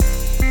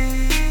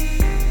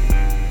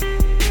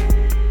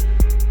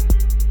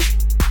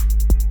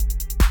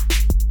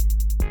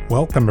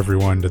Welcome,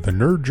 everyone, to the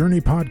Nerd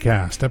Journey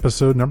Podcast,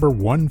 episode number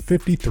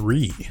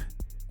 153.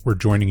 We're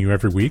joining you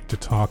every week to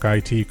talk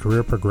IT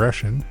career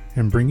progression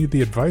and bring you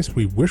the advice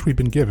we wish we'd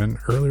been given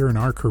earlier in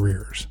our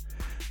careers.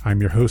 I'm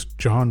your host,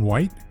 John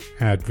White,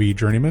 at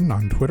VJourneyman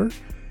on Twitter,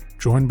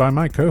 joined by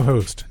my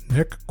co-host,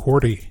 Nick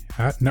Cordy,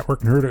 at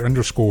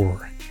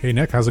NetworkNerd_. Hey,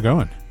 Nick, how's it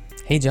going?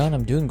 Hey, John,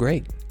 I'm doing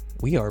great.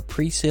 We are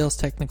pre-sales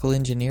technical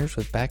engineers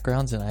with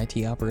backgrounds in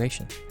IT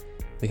operations.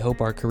 We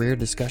hope our career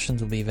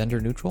discussions will be vendor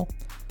neutral,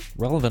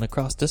 relevant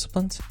across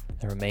disciplines,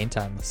 and remain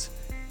timeless.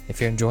 If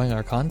you're enjoying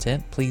our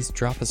content, please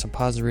drop us a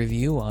positive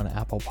review on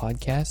Apple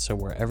Podcasts or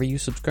wherever you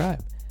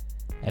subscribe.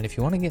 And if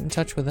you want to get in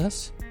touch with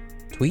us,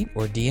 tweet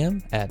or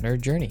DM at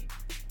Nerd Journey.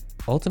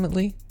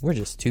 Ultimately, we're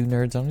just two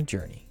nerds on a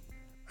journey.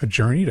 A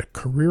journey to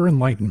career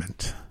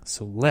enlightenment.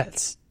 So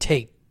let's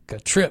take a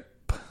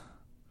trip.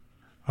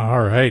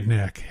 All right,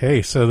 Nick.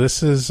 Hey, so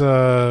this is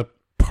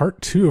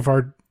part 2 of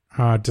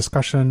our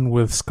discussion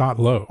with Scott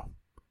Lowe.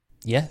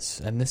 Yes,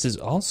 and this is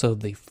also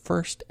the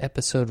first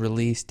episode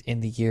released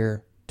in the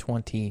year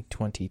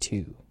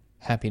 2022.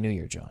 Happy New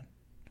Year, John.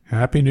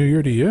 Happy New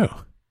Year to you.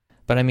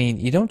 But I mean,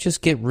 you don't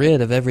just get rid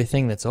of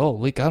everything that's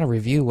old. We got to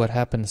review what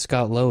happened to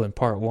Scott Lowe in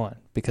part 1.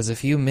 Because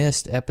if you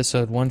missed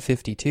episode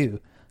 152,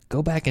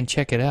 go back and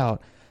check it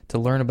out to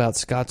learn about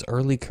Scott's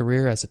early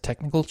career as a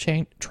technical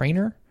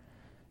trainer,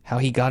 how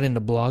he got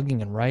into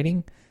blogging and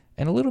writing,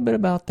 and a little bit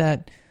about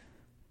that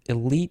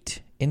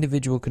elite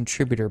individual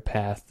contributor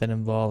path that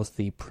involves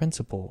the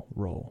principal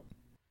role.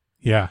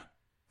 Yeah,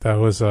 that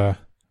was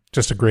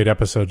just a great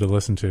episode to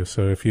listen to.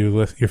 So if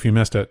you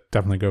missed it,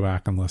 definitely go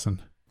back and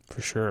listen.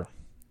 For sure.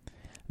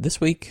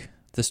 This week,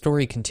 the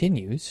story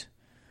continues.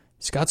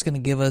 Scott's going to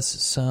give us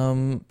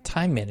some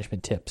time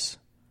management tips.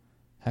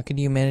 How can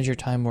you manage your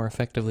time more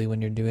effectively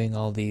when you're doing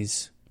all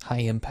these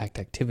high-impact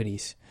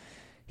activities?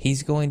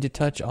 He's going to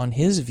touch on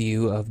his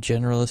view of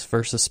generalist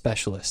versus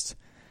specialist.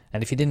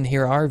 And if you didn't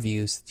hear our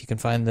views, you can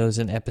find those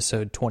in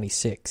episode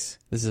 26.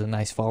 This is a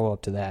nice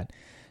follow-up to that.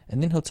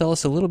 And then he'll tell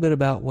us a little bit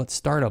about what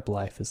startup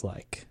life is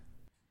like.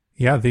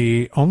 Yeah,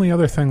 the only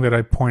other thing that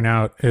I'd point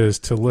out is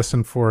to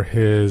listen for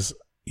his,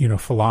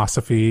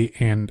 philosophy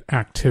and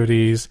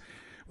activities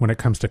when it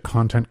comes to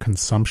content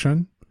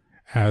consumption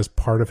as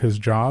part of his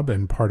job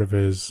and part of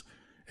his,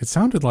 it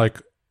sounded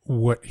like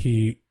what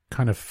he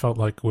kind of felt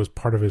like was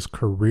part of his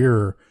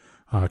career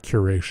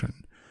curation.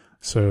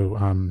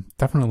 So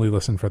definitely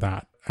listen for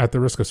that. At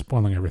the risk of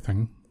spoiling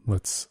everything,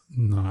 let's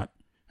not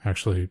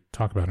actually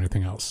talk about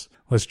anything else.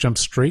 Let's jump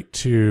straight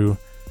to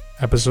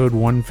episode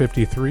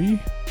 153,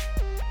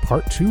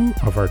 part 2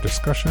 of our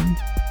discussion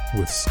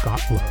with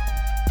Scott Lowe.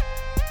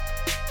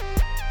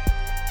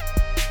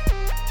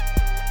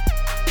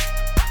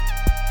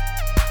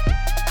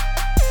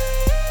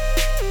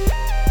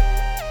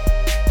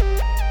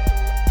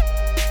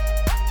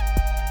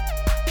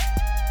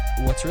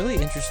 What's really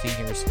interesting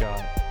here,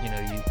 Scott,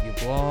 you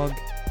blog,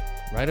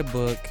 write a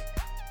book,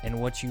 and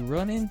what you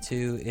run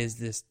into is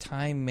this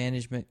time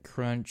management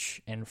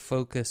crunch and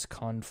focus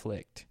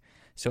conflict.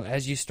 So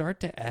as you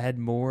start to add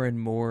more and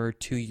more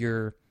to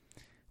your,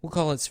 we'll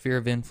call it sphere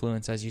of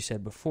influence, as you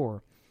said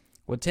before,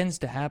 what tends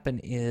to happen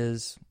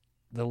is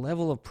the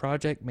level of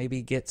project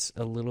maybe gets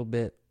a little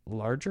bit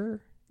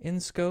larger in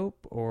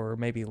scope or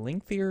maybe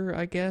lengthier,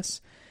 I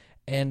guess.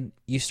 And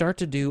you start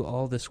to do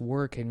all this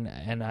work, and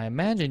I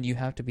imagine you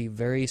have to be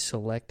very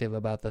selective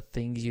about the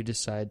things you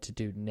decide to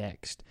do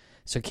next.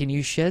 So can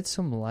you shed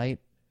some light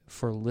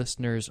for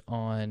listeners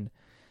on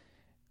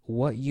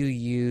what you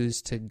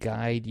use to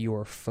guide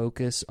your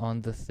focus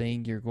on the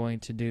thing you're going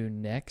to do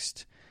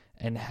next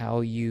and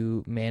how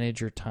you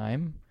manage your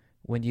time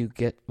when you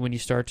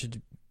start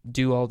to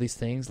do all these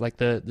things? Like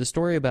the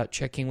story about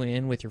checking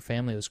in with your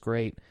family was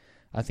great.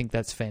 I think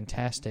that's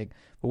fantastic.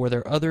 But were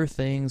there other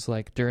things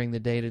like during the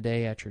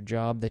day-to-day at your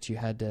job that you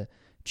had to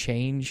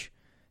change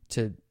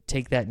to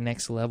take that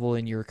next level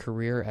in your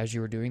career as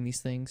you were doing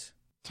these things?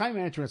 Time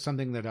management is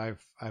something that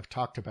I've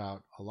talked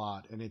about a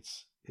lot, and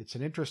it's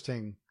an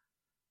interesting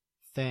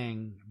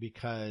thing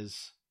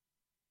because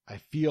I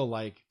feel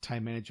like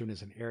time management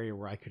is an area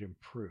where I could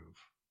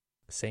improve.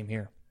 Same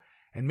here.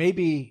 And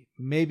maybe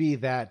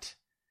that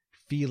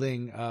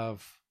feeling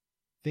of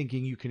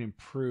thinking you can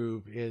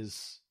improve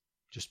is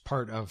just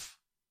part of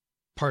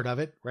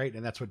it, right?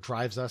 And that's what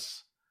drives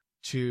us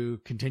to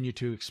continue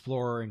to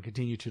explore and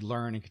continue to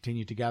learn and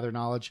continue to gather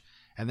knowledge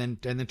and then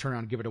turn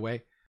around and give it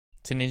away.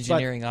 It's an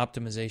engineering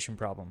optimization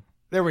problem.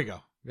 There we go.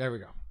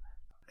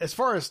 As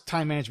far as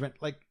time management,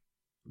 like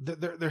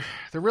there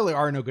really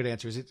are no good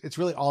answers. It's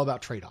really all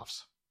about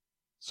trade-offs.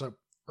 So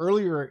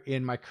earlier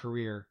in my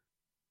career,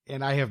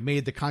 and I have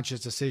made the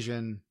conscious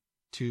decision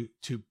to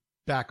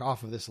back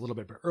off of this a little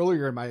bit, but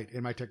earlier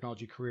in my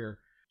technology career,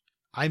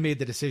 I made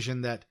the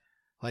decision that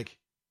like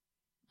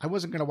I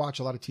wasn't going to watch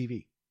a lot of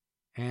TV.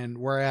 And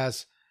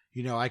whereas,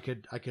 I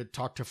could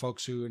talk to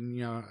folks who,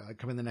 and, I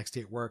come in the next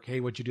day at work. Hey,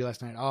 what'd you do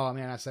last night? Oh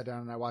man, I sat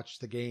down and I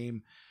watched the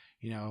game,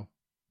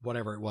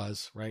 whatever it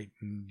was, right?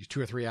 And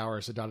 2 or 3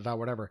 hours,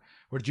 whatever.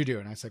 What did you do?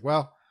 And I said,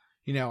 well,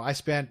 I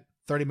spent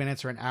 30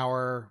 minutes or an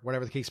hour,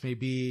 whatever the case may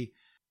be,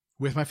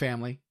 with my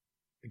family.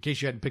 In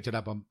case you hadn't picked it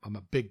up, I'm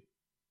a big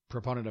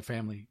proponent of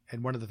family.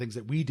 And one of the things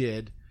that we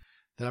did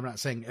that I'm not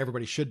saying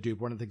everybody should do,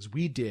 but one of the things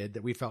we did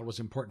that we felt was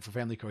important for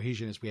family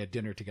cohesion is we had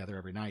dinner together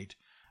every night,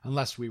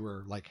 unless we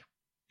were like,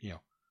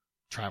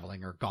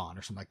 traveling or gone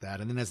or something like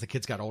that. And then as the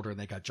kids got older and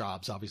they got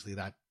jobs, obviously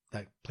that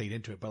played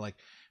into it. But like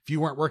if you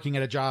weren't working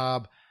at a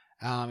job,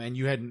 and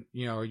you hadn't,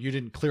 you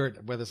didn't clear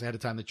it with us ahead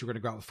of time that you were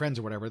going to go out with friends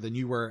or whatever, then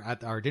you were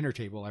at our dinner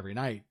table every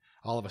night,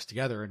 all of us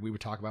together, and we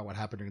would talk about what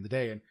happened during the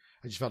day. And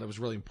I just felt it was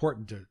really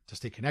important to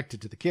stay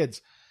connected to the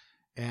kids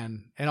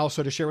and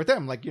also to share with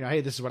them, like,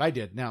 hey, this is what I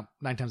did. Now,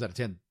 9 times out of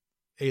 10,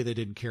 A, they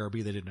didn't care, or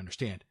B, they didn't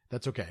understand.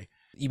 That's okay.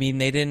 You mean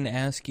they didn't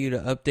ask you to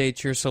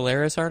update your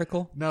Solaris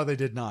article? No, they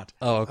did not.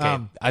 Oh, okay.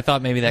 I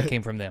thought maybe that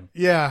came from them.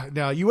 Yeah,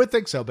 no, you would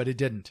think so, but it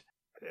didn't.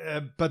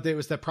 But it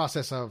was that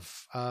process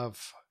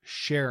of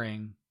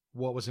sharing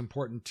what was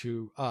important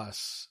to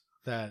us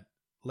that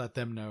let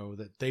them know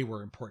that they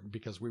were important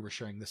because we were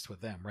sharing this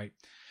with them, right?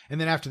 And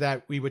then after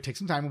that, we would take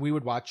some time and we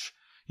would watch,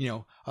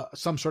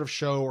 some sort of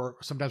show, or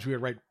sometimes we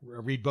would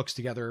read books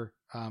together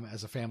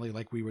as a family.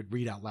 Like we would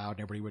read out loud and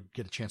everybody would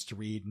get a chance to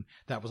read. And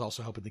that was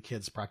also helping the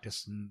kids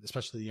practice, and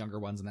especially the younger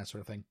ones and that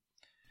sort of thing.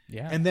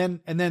 Yeah. And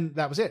then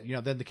that was it.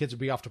 Then the kids would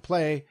be off to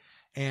play,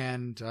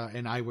 and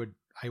I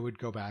would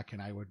go back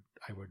and I would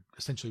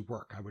essentially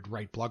work. I would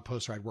write blog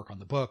posts, or I'd work on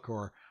the book,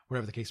 or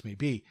whatever the case may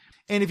be.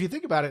 And if you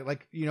think about it,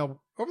 like,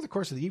 over the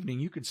course of the evening,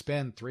 you could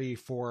spend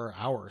 3-4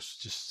 hours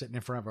just sitting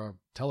in front of a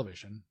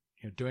television,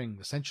 doing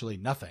essentially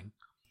nothing.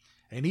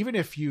 And even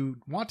if you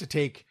want to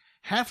take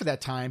half of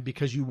that time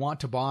because you want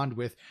to bond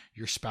with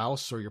your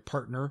spouse or your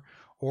partner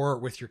or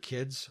with your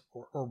kids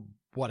or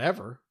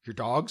whatever, your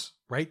dogs,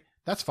 right?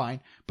 That's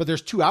fine. But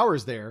there's 2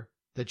 hours there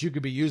that you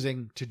could be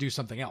using to do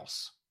something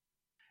else.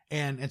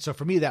 And so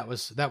for me, that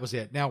was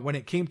it. Now, when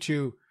it came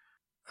to,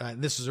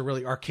 and this is a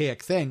really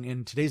archaic thing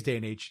in today's day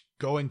and age,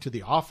 going to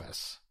the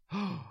office.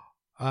 Oh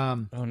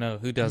no,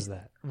 who does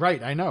that?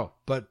 Right. I know.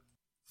 But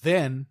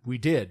then we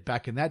did,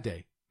 back in that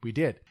day, we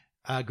did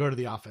go to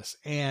the office,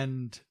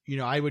 and,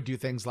 I would do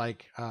things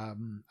like,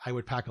 I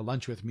would pack a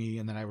lunch with me,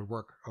 and then I would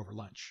work over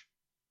lunch,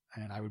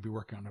 and I would be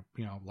working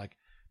on like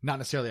not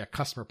necessarily a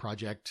customer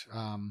project.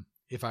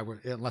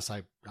 Unless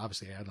I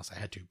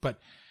had to, but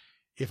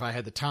if I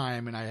had the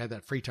time and I had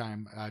that free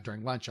time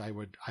during lunch, I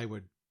would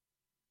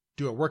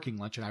do a working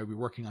lunch, and I would be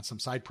working on some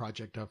side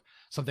project of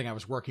something I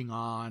was working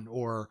on,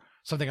 or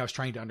something I was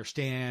trying to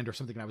understand, or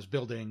something I was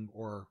building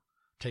or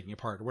taking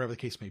apart, or whatever the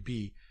case may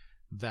be,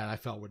 that I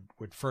felt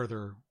would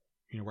further,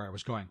 where I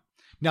was going.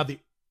 Now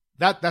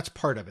that's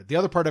part of it. The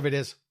other part of it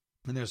is,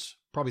 and there's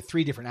probably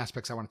 3 different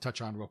aspects I want to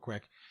touch on real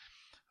quick.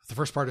 The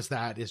first part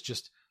is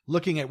just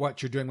looking at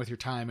what you're doing with your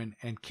time,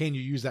 and can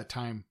you use that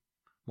time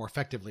more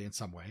effectively in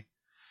some way.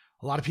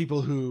 A lot of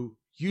people who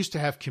used to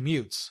have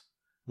commutes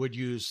would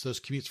use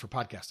those commutes for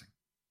podcasting.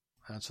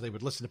 And so they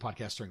would listen to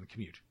podcasts during the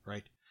commute,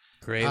 right?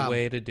 Great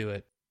way to do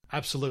it.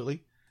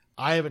 Absolutely.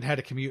 I haven't had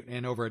a commute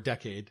in over a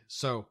decade,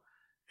 so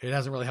it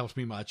hasn't really helped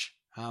me much.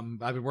 I've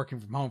been working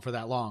from home for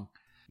that long.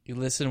 You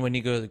listen when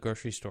you go to the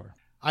grocery store.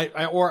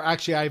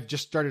 I've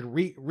just started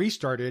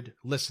restarted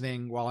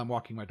listening while I'm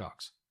walking my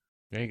dogs.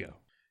 There you go.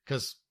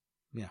 Because,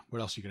 what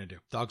else are you going to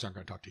do? Dogs aren't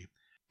going to talk to you.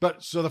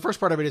 But so the first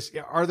part of it is,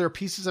 are there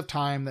pieces of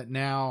time that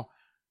now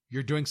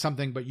you're doing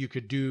something, but you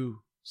could do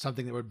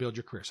something that would build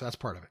your career? So that's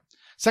part of it.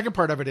 Second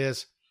part of it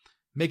is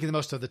making the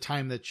most of the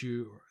time that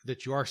you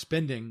are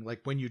spending. Like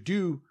when you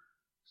do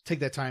take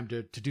that time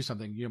to do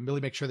something,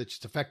 really make sure that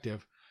it's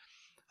effective.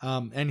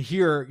 And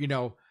here,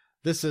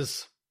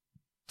 this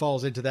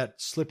falls into that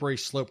slippery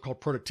slope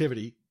called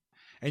productivity.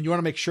 And you want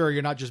to make sure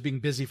you're not just being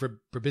busy for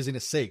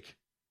busyness sake.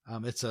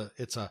 It's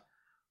a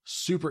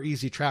super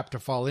easy trap to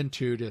fall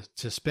into,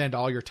 to spend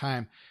all your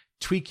time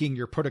tweaking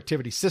your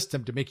productivity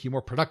system to make you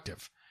more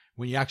productive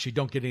when you actually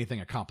don't get anything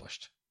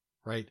accomplished.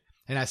 Right.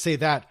 And I say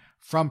that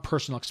from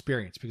personal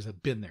experience because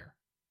I've been there.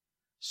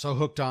 So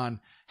hooked on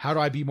how do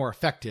I be more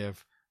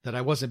effective that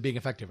I wasn't being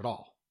effective at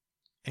all.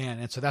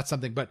 And so that's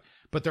something, but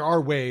there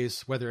are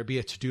ways, whether it be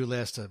a to-do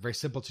list, a very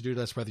simple to-do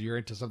list, whether you're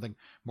into something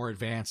more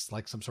advanced,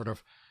 like some sort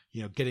of,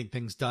 getting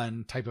things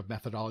done type of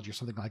methodology or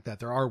something like that.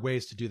 There are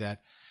ways to do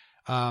that.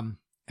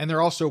 And there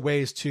are also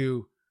ways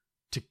to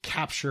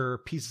capture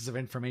pieces of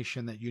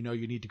information that you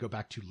need to go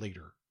back to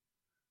later,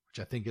 which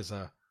I think is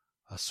a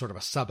sort of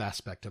a sub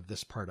aspect of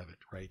this part of it,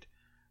 right?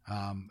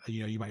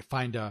 You might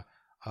find a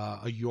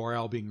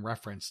URL being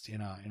referenced in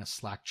a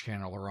Slack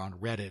channel or on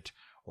Reddit,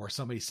 or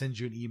somebody sends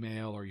you an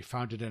email, or you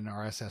found it in an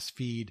RSS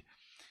feed,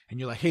 and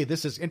you're like, hey,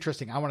 this is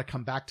interesting. I want to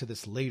come back to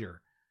this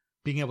later.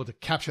 Being able to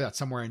capture that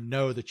somewhere and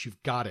know that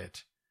you've got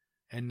it,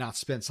 and not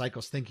spend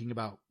cycles thinking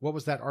about what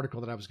was that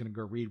article that I was going to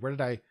go read? Where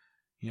did I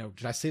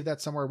save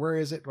that somewhere? Where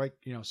is it? Right.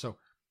 So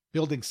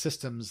building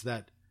systems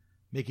that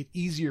make it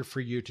easier for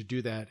you to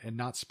do that and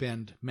not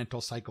spend mental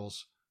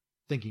cycles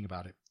thinking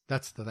about it.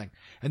 That's the thing.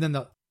 And then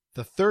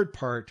the third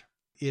part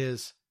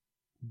is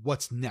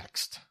what's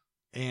next.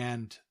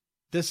 And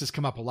this has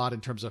come up a lot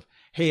in terms of,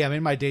 hey, I'm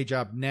in my day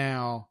job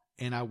now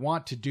and I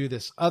want to do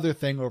this other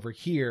thing over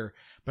here,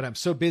 but I'm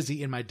so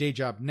busy in my day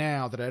job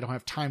now that I don't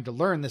have time to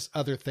learn this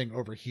other thing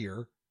over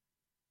here.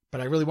 But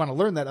I really want to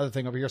learn that other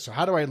thing over here. So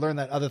how do I learn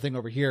that other thing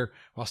over here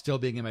while still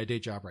being in my day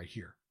job right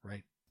here?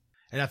 Right.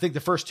 And I think the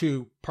first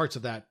two parts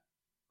of that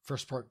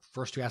first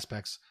two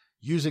aspects,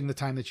 using the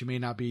time that you may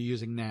not be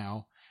using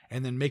now,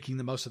 and then making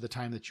the most of the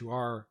time that you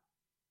are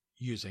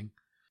using.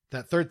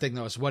 That third thing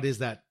though is what is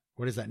that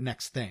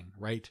next thing?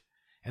 Right.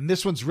 And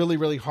this one's really,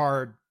 really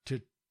hard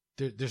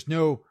there's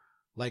no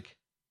like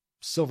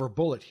silver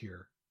bullet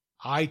here.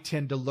 I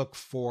tend to look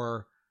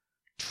for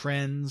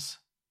trends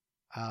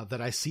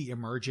that I see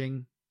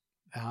emerging.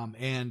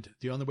 And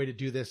the only way to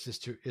do this is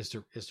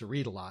to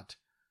read a lot.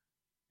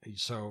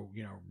 So,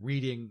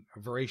 reading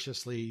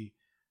voraciously.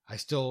 I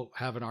still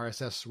have an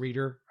RSS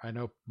reader. I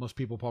know most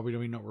people probably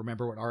don't even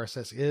remember what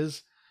RSS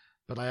is,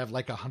 but I have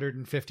like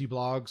 150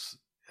 blogs,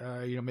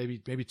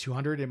 maybe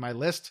 200 in my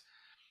list.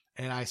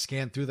 And I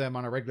scan through them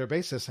on a regular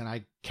basis, and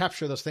I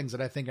capture those things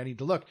that I think I need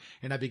to look.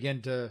 And I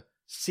begin to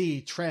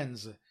see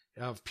trends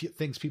of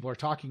things people are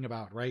talking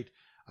about, right?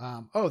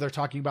 They're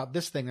talking about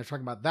this thing. They're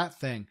talking about that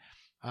thing.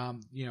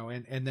 And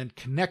then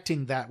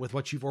connecting that with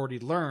what you've already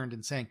learned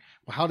and saying,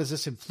 well, how does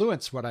this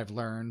influence what I've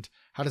learned?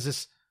 How does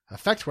this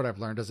affect what I've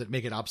learned? Does it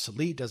make it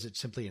obsolete? Does it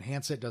simply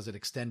enhance it? Does it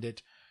extend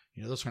it?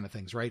 Those kind of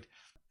things, right?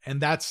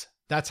 And that's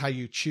how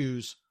you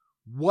choose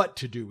what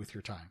to do with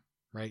your time,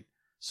 right?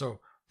 So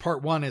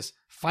part one is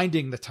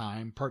finding the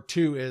time. Part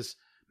two is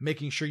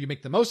making sure you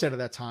make the most out of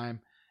that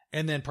time.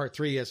 And then part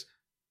three is,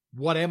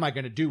 what am I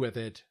going to do with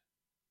it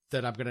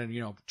that I'm going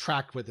to,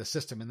 track with the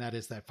system? And that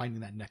is that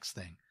finding that next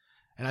thing.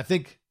 And I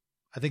think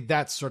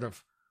that's sort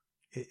of,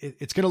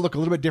 it's going to look a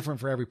little bit different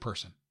for every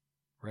person.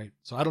 Right.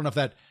 So I don't know if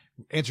that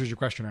answers your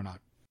question or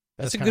not.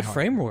 That's a good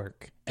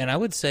framework. And I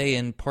would say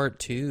in part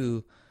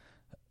two,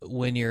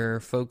 when you're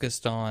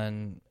focused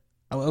on,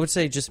 I would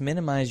say just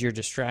minimize your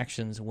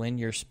distractions when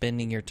you're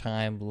spending your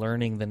time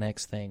learning the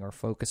next thing or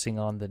focusing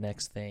on the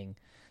next thing,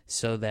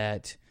 so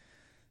that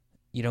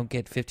you don't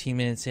get 15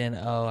 minutes in,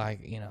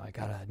 I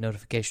got a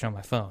notification on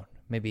my phone.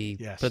 Maybe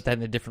put that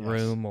in a different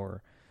room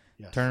or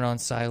turn it on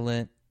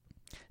silent.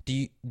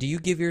 Do you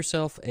give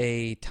yourself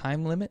a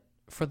time limit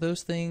for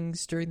those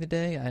things during the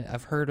day?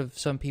 I've heard of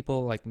some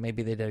people, like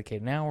maybe they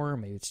dedicate an hour,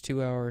 maybe it's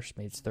 2 hours,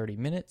 maybe it's 30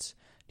 minutes.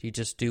 Do you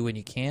just do when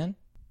you can?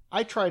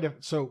 I've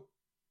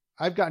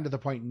gotten to the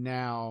point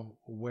now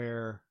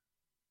where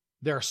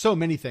there are so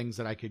many things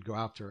that I could go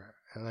after.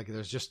 Like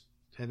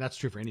and that's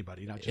true for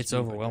anybody, not just it's me,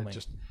 overwhelming.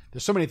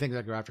 There's so many things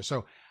I go after.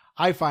 So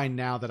I find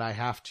now that I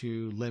have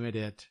to limit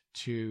it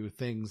to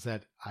things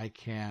that I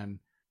can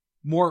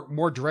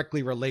more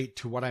directly relate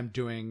to what I'm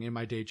doing in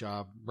my day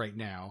job right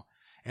now.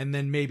 And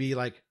then maybe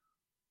like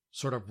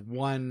sort of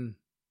one,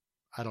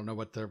 I don't know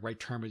what the right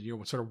term is,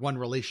 sort of one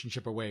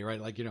relationship away, right?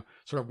 Like,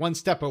 sort of one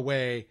step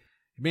away.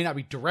 It may not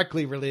be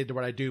directly related to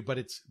what I do, but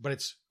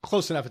it's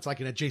close enough. It's like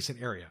an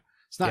adjacent area.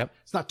 It's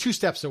not 2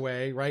 steps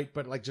away, right?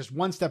 But like just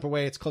 1 step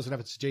away, it's close enough.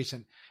 It's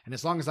adjacent. And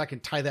as long as I can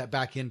tie that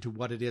back into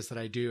what it is that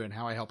I do and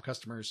how I help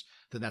customers,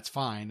 then that's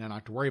fine. And I don't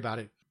have to worry about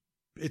it.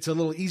 It's a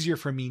little easier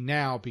for me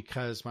now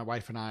because my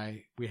wife and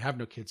I, we have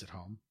no kids at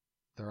home.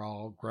 They're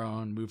all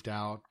grown, moved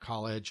out,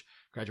 college,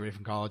 graduated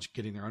from college,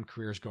 getting their own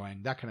careers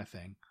going, that kind of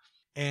thing.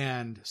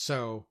 And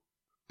so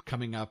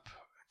coming up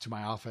to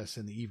my office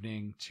in the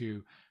evening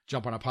to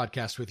jump on a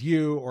podcast with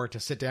you or to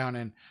sit down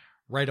and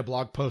write a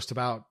blog post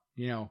about,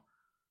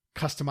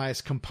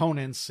 customized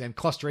components and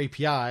cluster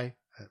API.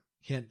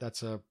 Hint,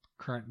 that's a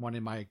current one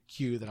in my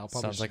queue that I'll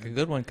publish. Sounds like a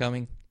good one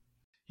coming.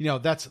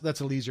 That's a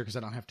little easier because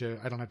I don't have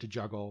to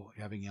juggle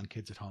having young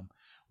kids at home.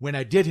 When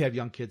I did have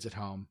young kids at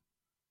home,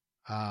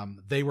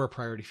 they were a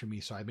priority for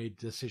me. So I made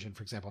the decision,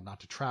 for example,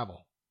 not to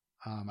travel.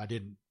 I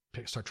didn't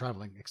start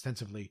traveling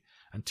extensively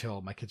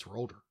until my kids were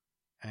older.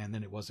 And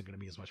then it wasn't going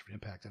to be as much of an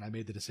impact. And I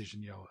made the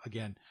decision,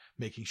 again,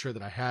 making sure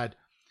that I had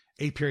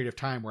a period of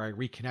time where I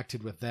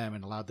reconnected with them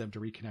and allowed them to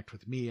reconnect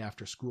with me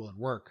after school and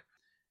work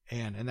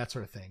and that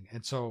sort of thing.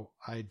 And so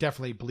I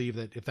definitely believe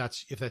that if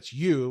that's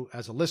you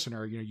as a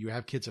listener, you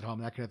have kids at home,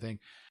 that kind of thing,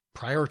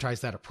 prioritize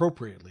that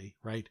appropriately.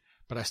 Right.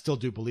 But I still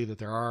do believe that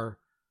there are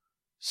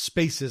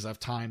spaces of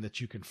time that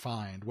you can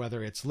find,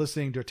 whether it's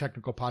listening to a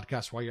technical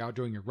podcast while you're out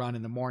doing your run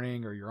in the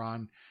morning or you're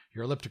on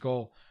your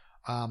elliptical,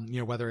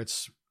 whether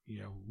it's,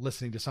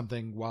 listening to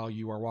something while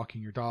you are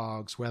walking your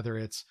dogs, whether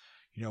it's,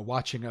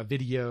 watching a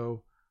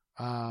video,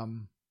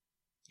 in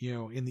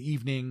the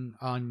evening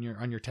on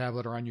your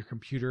tablet or on your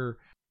computer,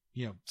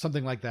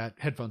 something like that,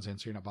 headphones in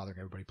so you're not bothering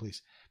everybody,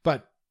 please.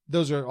 But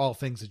those are all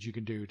things that you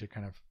can do to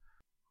kind of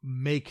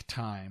make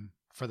time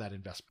for that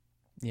investment.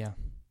 Yeah,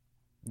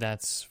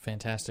 that's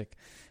fantastic.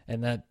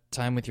 And that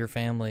time with your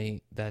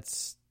family,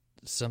 that's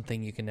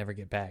something you can never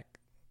get back.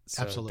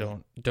 So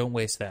Absolutely. Don't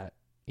waste that.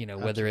 Whether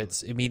Absolutely.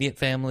 it's immediate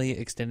family,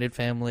 extended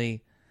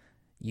family,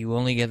 you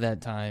only get that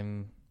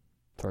time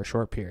for a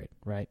short period,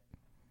 right?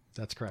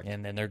 That's correct.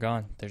 And then they're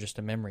gone. They're just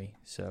a memory.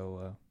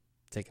 So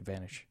take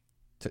advantage.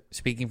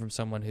 Speaking from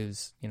someone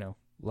who's,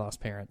 lost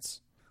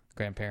parents,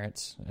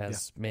 grandparents,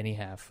 as many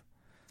have.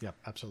 Yeah,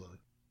 absolutely.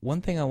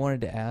 One thing I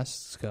wanted to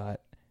ask, Scott,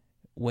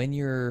 when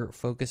you're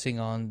focusing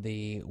on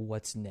the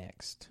what's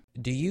next,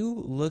 do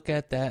you look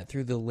at that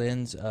through the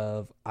lens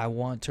of I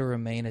want to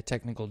remain a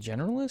technical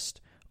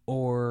generalist,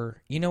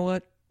 or you know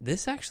what,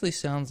 this actually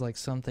sounds like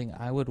something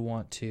I would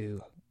want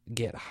to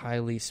get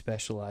highly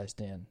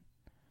specialized in?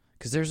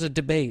 Because there's a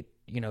debate,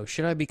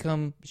 should I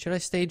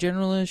stay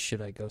generalist?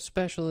 Should I go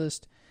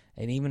specialist?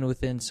 And even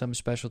within some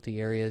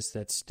specialty areas,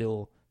 that's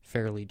still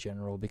fairly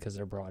general because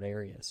they're broad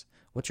areas.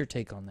 What's your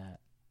take on that?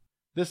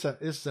 This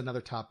is another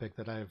topic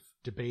that I've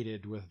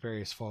debated with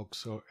various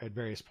folks at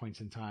various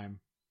points in time.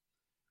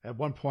 At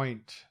one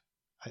point,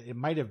 it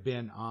might have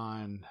been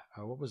on,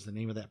 what was the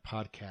name of that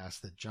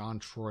podcast that John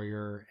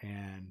Troyer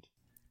and...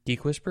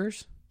 Geek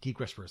Whispers? Geek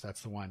Whispers,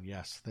 that's the one,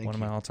 yes. One of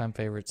my all-time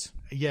favorites.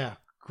 Yeah,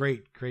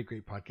 great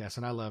podcast.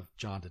 And I love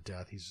John to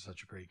death. He's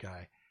such a great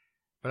guy.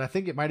 But I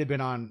think it might have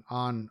been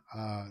on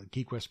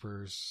Geek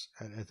Whispers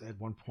at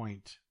one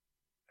point,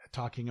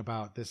 talking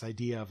about this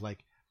idea of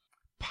like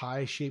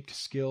pie-shaped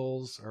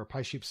skills, or a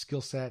pie-shaped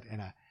skill set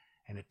and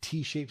a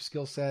T-shaped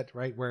skill set,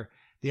 right? Where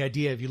the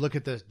idea, if you look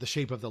at the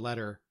shape of the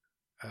letter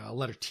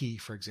T,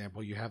 for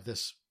example, you have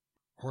this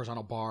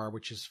horizontal bar,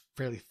 which is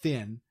fairly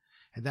thin,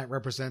 and that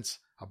represents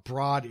a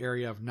broad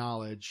area of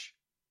knowledge,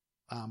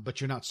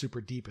 but you're not super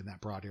deep in that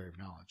broad area of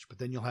knowledge. But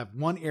then you'll have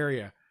one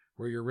area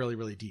where you're really,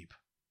 really deep,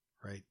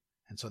 right?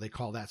 And so they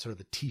call that sort of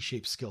the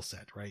T-shaped skill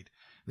set, right?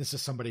 This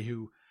is somebody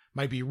who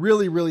might be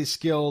really, really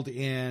skilled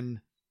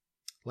in,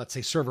 let's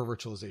say, server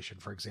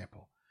virtualization, for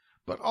example,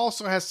 but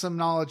also has some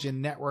knowledge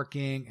in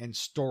networking and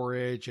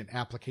storage and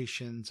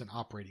applications and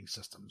operating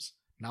systems.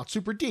 Not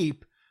super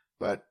deep,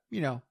 but,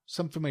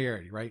 some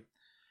familiarity, right?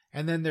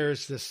 And then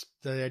there's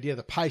the idea of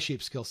the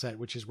pie-shaped skill set,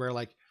 which is where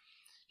like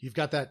you've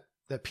got that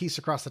piece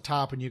across the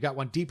top and you've got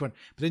one deep one,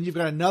 but then you've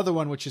got another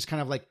one, which is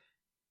kind of like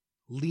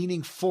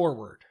leaning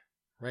forward,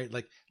 right?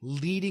 Like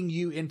leading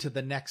you into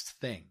the next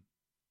thing,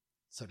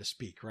 so to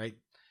speak, right?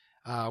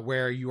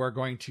 Where you are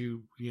going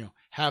to,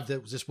 have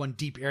this one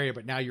deep area,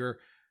 but now you're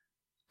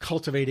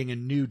cultivating a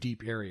new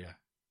deep area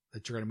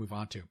that you're going to move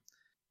on to.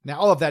 Now,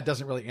 all of that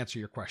doesn't really answer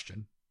your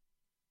question.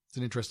 It's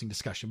an interesting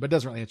discussion, but it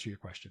doesn't really answer your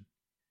question.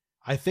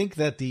 I think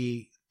that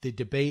the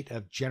debate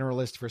of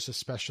generalist versus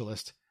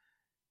specialist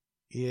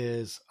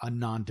is a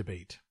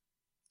non-debate.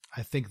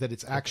 I think that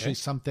it's actually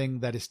something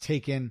that is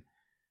taken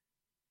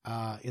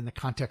in the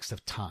context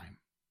of time.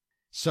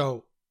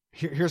 So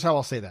here's how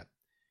I'll say that.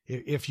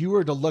 If you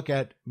were to look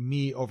at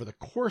me over the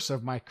course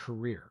of my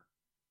career,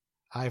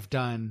 I've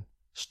done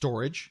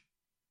storage,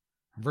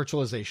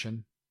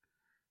 virtualization,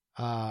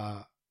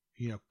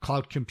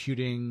 cloud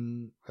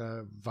computing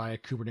via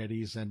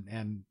Kubernetes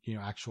and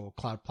actual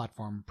cloud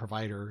platform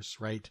providers,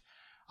 right?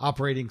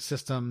 Operating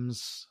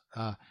systems,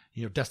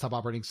 desktop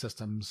operating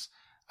systems.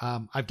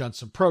 I've done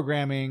some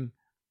programming.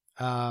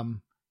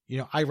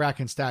 I rack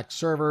and stack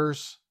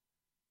servers.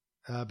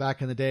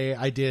 Back in the day,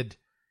 I did,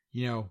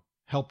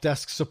 help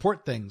desk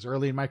support things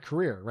early in my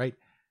career, right?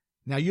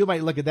 Now you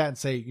might look at that and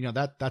say,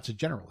 that's a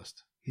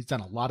generalist. He's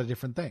done a lot of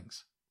different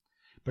things.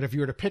 But if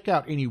you were to pick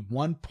out any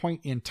one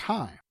point in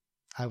time,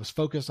 I was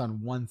focused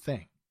on one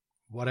thing,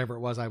 whatever it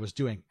was I was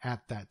doing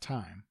at that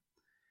time.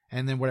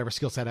 And then whatever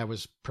skill set I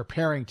was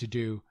preparing to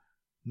do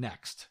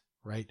next,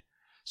 right?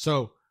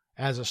 So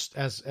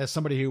as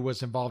somebody who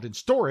was involved in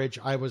storage,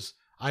 I was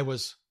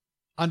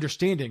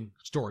understanding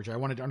storage. I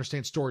wanted to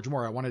understand storage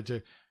more. I wanted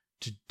to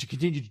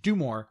continue to do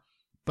more.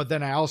 But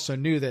then I also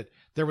knew that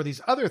there were these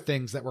other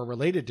things that were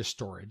related to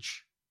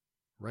storage,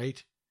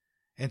 right?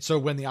 And so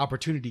when the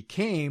opportunity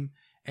came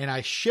and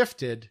I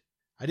shifted,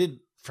 I didn't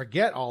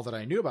forget all that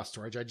I knew about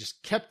storage. I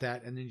just kept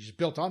that and then just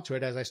built onto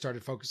it as I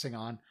started focusing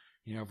on,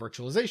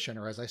 virtualization,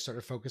 or as I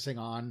started focusing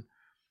on,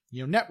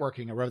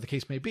 networking, or whatever the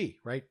case may be,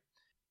 right?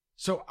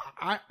 So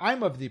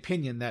I'm of the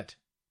opinion that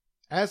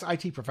as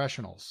IT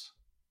professionals,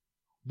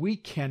 we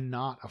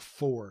cannot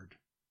afford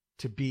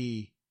to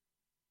be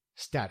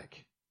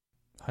static.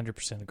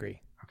 100%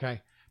 agree.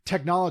 Okay.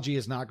 Technology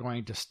is not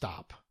going to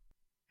stop.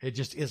 It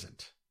just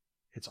isn't.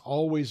 It's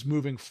always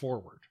moving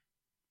forward.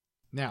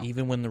 Now,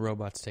 even when the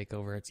robots take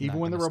over,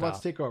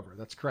 take over.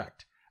 That's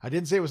correct. I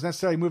didn't say it was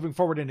necessarily moving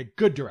forward in a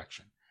good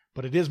direction,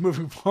 but it is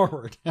moving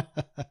forward. And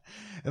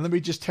let me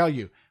just tell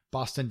you,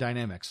 Boston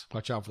Dynamics,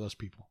 watch out for those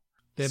people.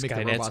 They make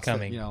the robots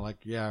coming.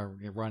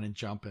 That, run and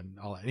jump and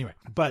all that. Anyway,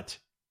 but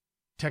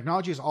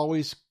technology is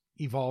always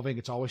evolving.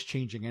 It's always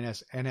changing.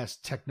 And as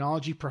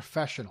technology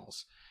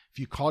professionals, if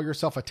you call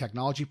yourself a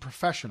technology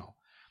professional,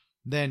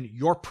 then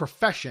your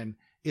profession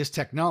is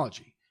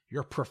technology.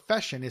 Your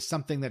profession is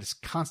something that is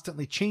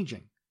constantly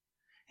changing.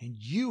 And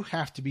you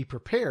have to be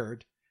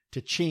prepared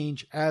to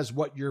change as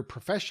what your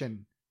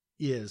profession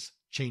is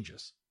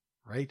changes,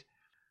 right?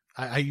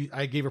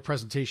 I gave a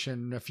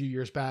presentation a few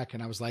years back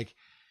and I was like,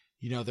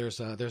 there's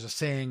a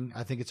saying,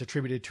 I think it's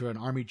attributed to an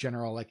Army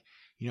general, like,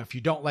 if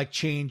you don't like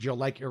change, you'll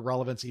like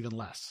irrelevance even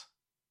less,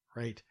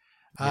 right?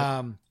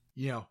 Yep.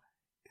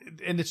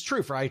 And it's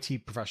true for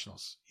IT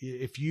professionals.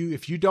 If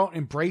you don't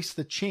embrace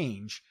the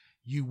change,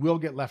 you will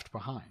get left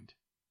behind.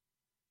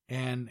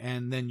 And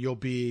then you'll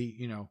be,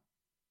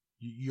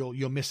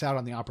 you'll miss out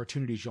on the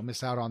opportunities. You'll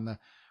miss out on the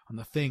on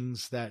the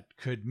things that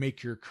could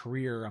make your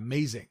career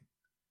amazing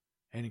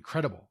and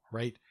incredible,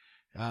 right?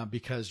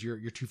 Because you're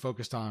too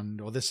focused on,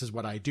 well, this is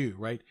what I do,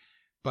 right?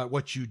 But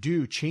what you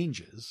do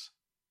changes,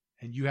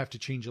 and you have to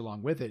change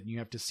along with it, and you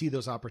have to see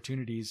those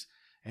opportunities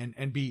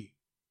and be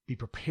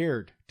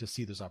prepared to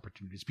see those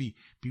opportunities, be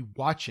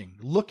watching,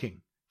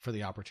 looking for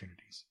the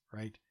opportunities,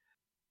 right?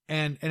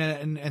 And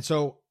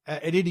so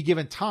at any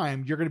given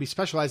time, you're going to be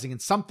specializing in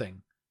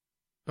something,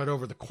 but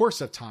over the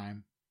course of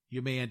time,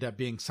 you may end up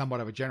being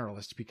somewhat of a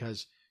generalist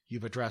because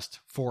you've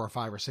addressed 4 or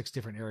 5 or 6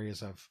 different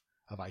areas of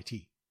IT,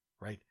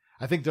 right?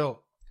 I think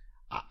though,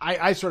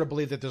 I sort of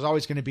believe that there's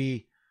always going to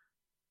be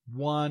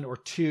 1 or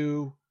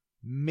 2,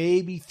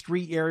 maybe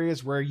 3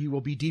 areas where you will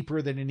be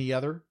deeper than any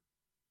other.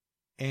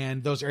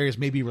 And those areas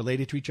may be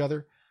related to each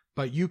other,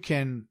 but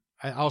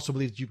I also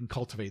believe that you can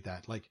cultivate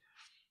that. Like,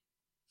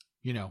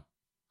 you know,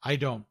 I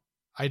don't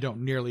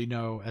nearly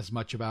know as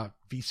much about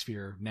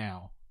vSphere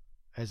now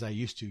as I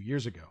used to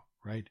years ago,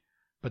 right?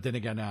 But then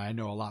again, I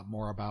know a lot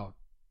more about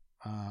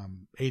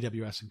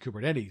AWS and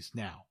Kubernetes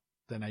now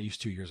than I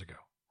used to years ago,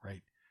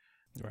 right?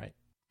 Right.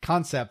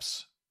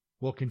 Concepts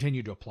will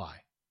continue to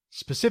apply.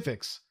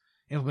 Specifics,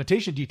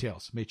 implementation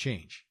details may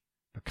change,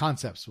 but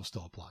concepts will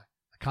still apply.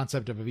 The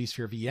concept of a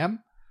vSphere VM,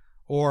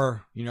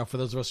 or, you know, for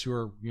those of us who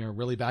are, you know,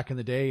 really back in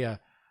the day, a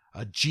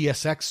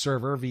GSX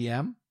server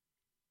VM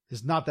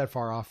is not that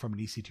far off from an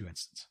EC2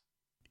 instance.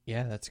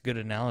 Yeah, that's a good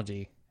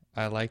analogy.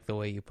 I like the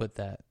way you put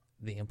that.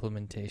 The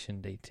implementation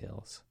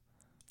details,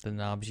 the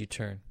knobs you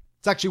turn.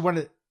 It's actually one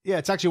of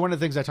the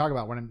things I talk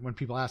about when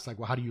people ask, like,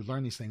 well, how do you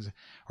learn these things,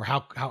 or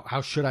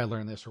how should I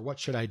learn this, or what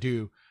should I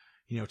do,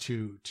 you know,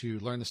 to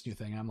learn this new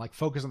thing? And I'm like,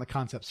 focus on the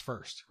concepts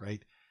first,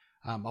 right?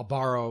 I'll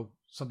borrow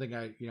something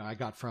I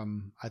got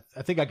from,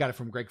 I think I got it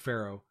from Greg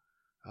Farrow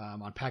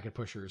on Packet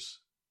Pushers.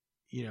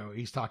 You know,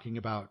 he's talking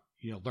about,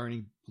 you know,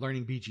 learning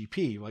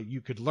BGP. Well, you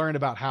could learn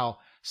about how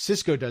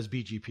Cisco does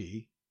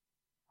BGP,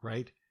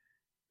 right?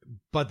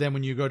 But then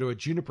when you go to a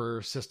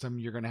Juniper system,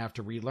 you're going to have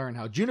to relearn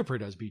how Juniper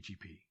does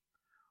BGP.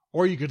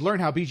 Or you could learn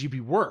how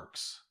BGP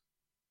works.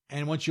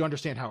 And once you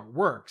understand how it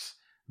works,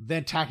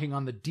 then tacking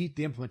on the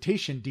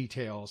implementation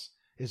details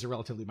is a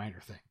relatively minor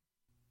thing.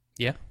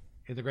 Yeah.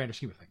 In the grander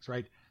scheme of things,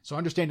 right? So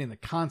understanding the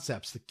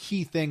concepts, the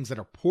key things that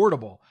are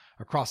portable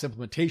across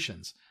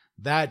implementations,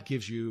 that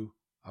gives you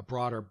a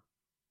broader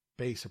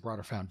base, a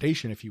broader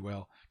foundation, if you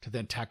will, to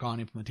then tack on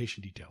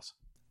implementation details.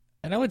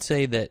 And I would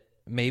say that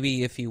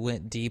maybe if you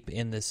went deep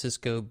in the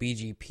Cisco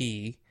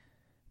BGP,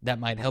 that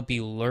might help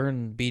you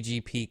learn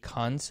BGP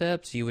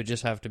concepts. You would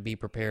just have to be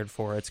prepared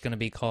for it. It's going to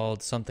be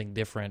called something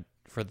different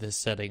for this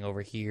setting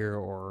over here,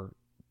 or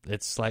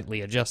it's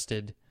slightly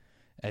adjusted,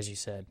 as you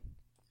said.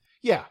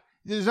 Yeah.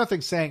 There's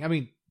nothing saying, I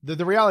mean,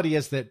 the reality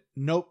is that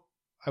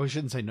I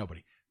shouldn't say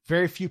nobody.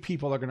 Very few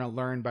people are going to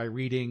learn by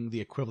reading the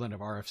equivalent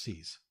of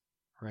RFCs,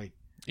 right?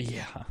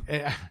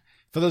 Yeah.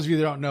 For those of you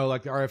that don't know,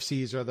 like, the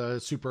RFCs are the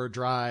super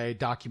dry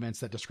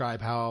documents that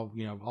describe how,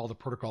 you know, all the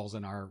protocols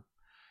in our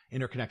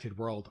interconnected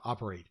world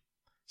operate.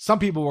 Some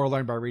people will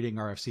learn by reading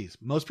RFCs.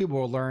 Most people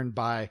will learn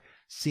by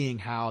seeing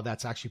how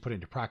that's actually put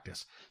into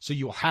practice. So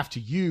you will have to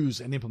use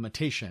an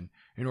implementation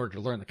in order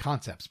to learn the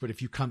concepts. But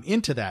if you come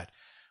into that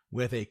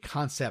with a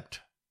concept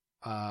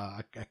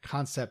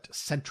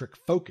centric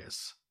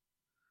focus,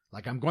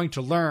 like, I'm going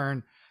to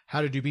learn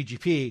how to do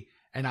BGP,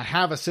 and I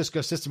have a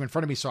Cisco system in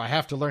front of me, so I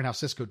have to learn how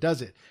Cisco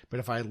does it. But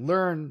if I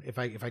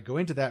go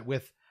into that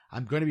with,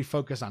 I'm going to be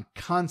focused on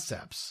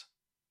concepts,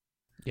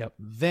 yep,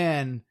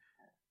 then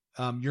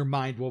your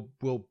mind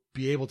will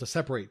be able to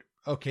separate,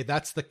 okay,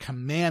 that's the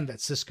command that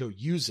Cisco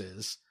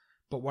uses,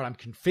 but what I'm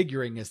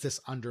configuring is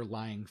this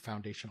underlying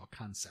foundational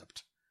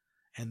concept.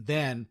 And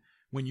then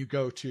when you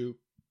go to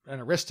an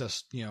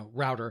Arista, you know,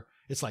 router,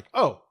 it's like,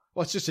 oh,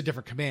 well, it's just a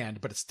different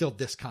command, but it's still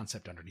this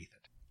concept underneath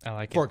it. I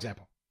like it. For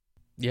example.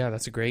 Yeah,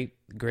 that's a great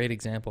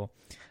example.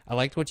 I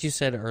liked what you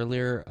said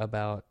earlier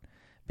about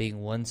being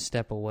one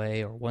step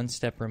away or one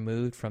step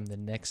removed from the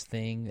next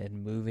thing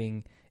and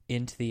moving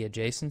into the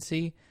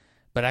adjacency,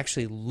 but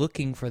actually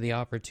looking for the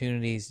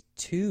opportunities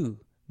to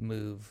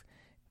move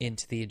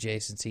into the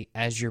adjacency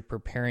as you're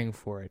preparing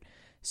for it.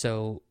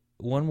 So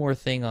one more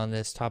thing on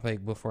this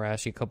topic before I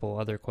ask you a couple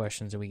other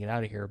questions and we get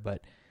out of here,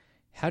 but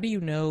how do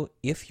you know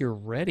if you're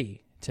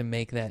ready to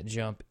make that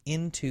jump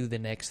into the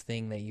next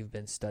thing that you've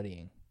been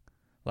studying?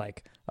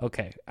 Like,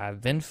 okay,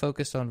 I've been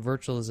focused on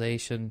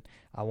virtualization,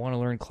 I want to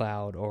learn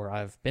cloud, or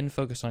I've been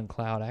focused on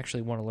cloud, I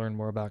actually want to learn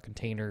more about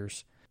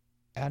containers.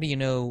 How do you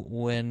know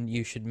when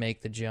you should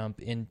make the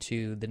jump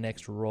into the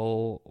next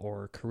role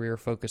or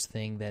career-focused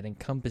thing that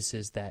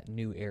encompasses that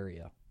new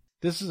area?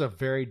 This is a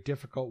very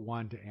difficult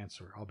one to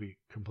answer, I'll be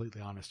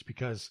completely honest,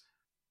 because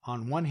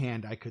on one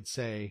hand, I could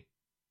say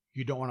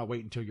you don't want to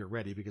wait until you're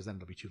ready because then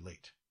it'll be too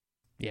late.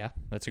 Yeah,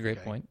 that's a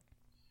great point.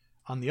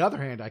 On the other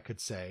hand, I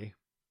could say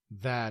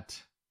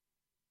that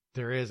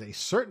there is a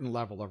certain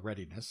level of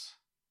readiness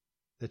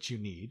that you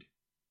need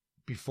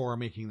before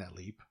making that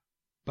leap,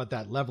 but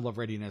that level of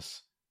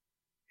readiness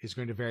is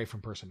going to vary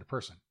from person to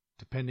person,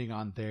 depending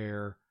on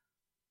their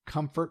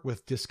comfort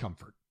with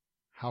discomfort.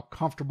 How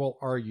comfortable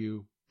are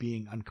you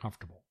being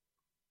uncomfortable.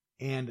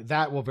 And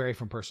that will vary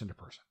from person to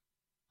person.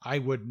 I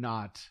would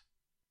not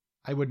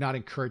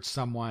encourage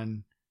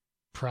someone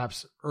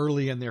perhaps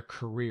early in their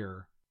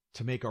career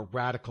to make a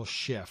radical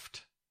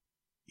shift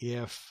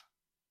if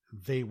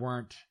they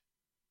weren't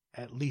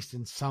at least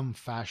in some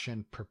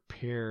fashion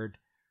prepared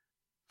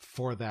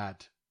for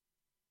that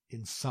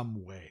in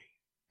some way.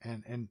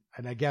 And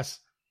I guess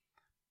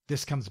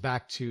this comes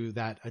back to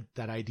that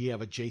idea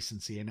of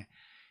adjacency. And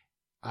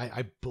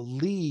I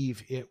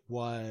believe it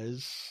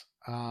was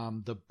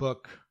the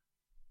book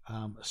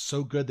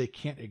So Good They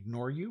Can't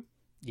Ignore You.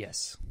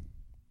 Yes.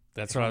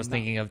 That's what I was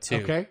thinking of too.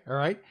 Okay. All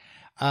right.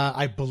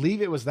 I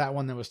believe it was that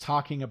one that was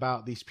talking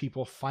about these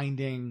people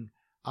finding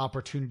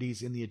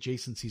opportunities in the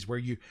adjacencies where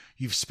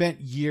you've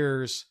spent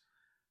years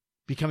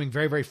becoming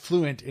very, very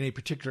fluent in a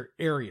particular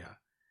area.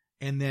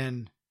 And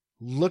then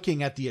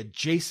looking at the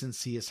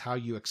adjacency is how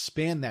you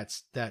expand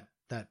that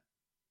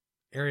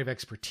area of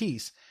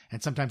expertise.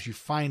 And sometimes you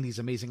find these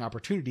amazing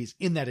opportunities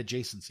in that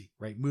adjacency,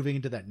 right? Moving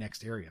into that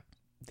next area.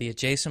 The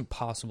adjacent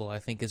possible, I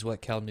think, is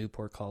what Cal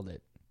Newport called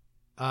it.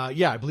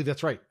 Yeah, I believe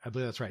that's right.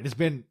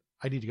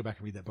 I need to go back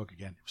and read that book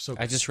again. So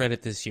I just read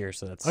it this year,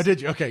 so that's. Oh,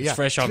 did you? Okay, yeah. It's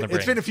fresh on the brain.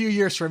 It's been a few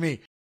years for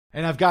me,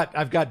 and I've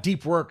got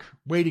deep work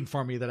waiting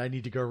for me that I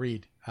need to go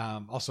read.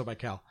 Also by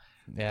Cal.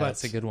 Yeah,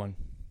 that's a good one.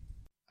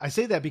 I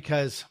say that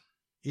because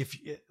if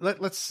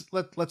let's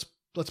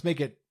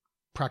make it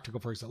practical.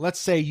 For example, let's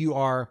say you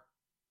are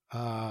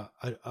a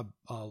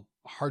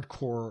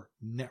hardcore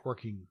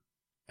networking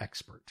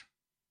expert,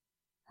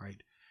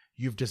 right?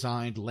 You've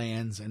designed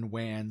LANs and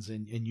WANs,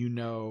 and you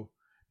know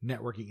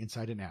networking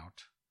inside and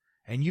out.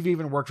 And you've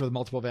even worked with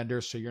multiple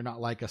vendors, so you're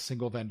not like a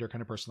single vendor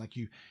kind of person. Like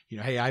you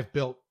know, hey, I've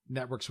built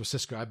networks with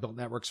Cisco, I've built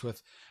networks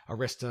with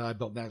Arista, I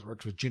built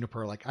networks with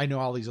Juniper. Like I know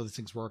all these other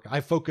things work.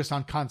 I focus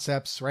on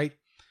concepts, right?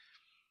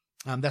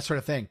 That sort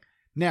of thing.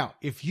 Now,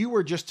 if you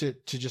were just to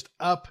just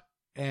up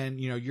and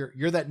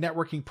you're that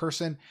networking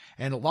person,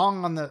 and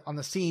along on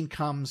the scene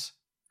comes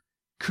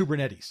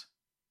Kubernetes,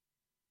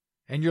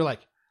 and you're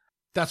like,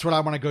 that's what I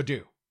want to go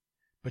do,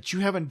 but you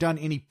haven't done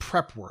any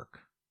prep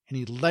work,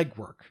 any leg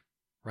work,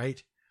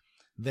 right?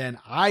 Then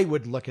I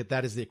would look at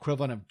that as the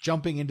equivalent of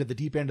jumping into the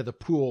deep end of the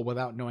pool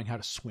without knowing how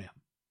to swim.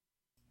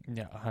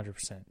 Yeah,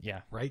 100%.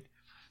 Yeah. Right.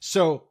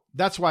 So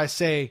that's why I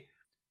say,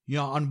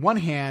 on one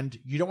hand,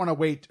 you don't want to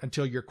wait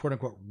until you're quote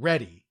unquote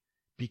ready,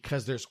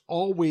 because there's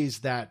always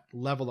that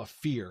level of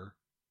fear,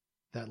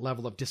 that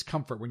level of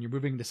discomfort when you're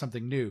moving into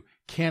something new.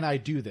 Can I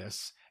do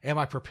this? Am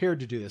I prepared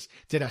to do this?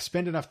 Did I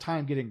spend enough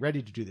time getting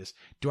ready to do this?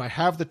 Do I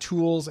have the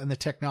tools and the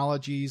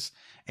technologies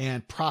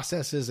and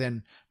processes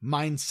and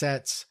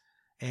mindsets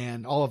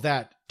and all of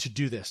that to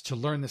do this, to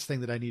learn this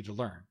thing that I need to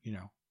learn,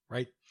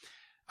 right?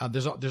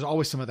 There's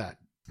always some of that.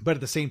 But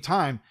at the same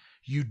time,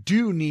 you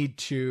do need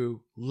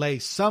to lay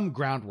some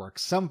groundwork,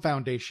 some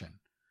foundation.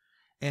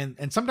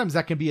 And sometimes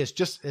that can be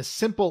just as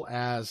simple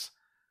as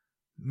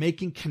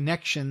making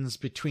connections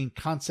between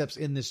concepts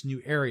in this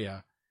new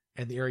area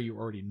and the area you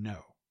already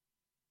know.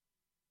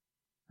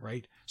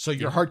 Right? So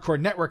you're a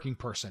hardcore networking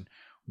person.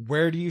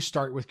 Where do you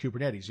start with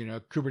Kubernetes?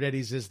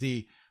 Kubernetes is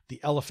the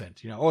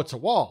elephant. Oh, it's a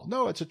wall.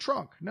 No, it's a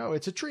trunk. No,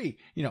 it's a tree.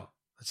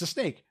 It's a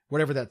snake.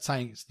 Whatever that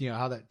science,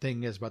 how that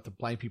thing is about the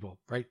blind people,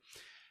 right?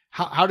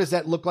 How does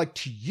that look like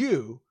to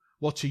you?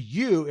 Well, to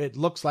you, it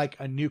looks like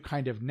a new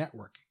kind of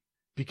networking,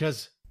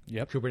 because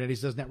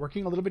Kubernetes does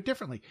networking a little bit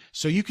differently.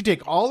 So you can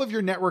take all of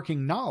your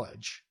networking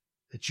knowledge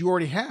that you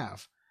already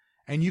have,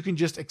 and you can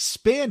just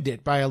expand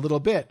it by a little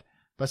bit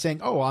by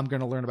saying, oh, I'm going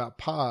to learn about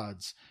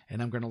pods,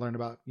 and I'm going to learn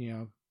about,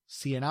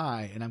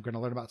 CNI, and I'm going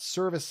to learn about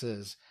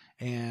services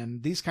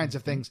and these kinds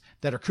of things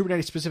that are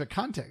Kubernetes specific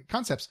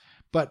concepts.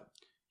 But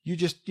you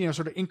just,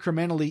 sort of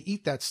incrementally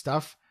eat that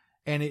stuff,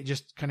 and it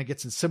just kind of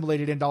gets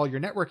assimilated into all your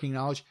networking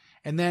knowledge.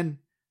 And then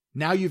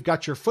now you've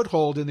got your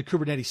foothold in the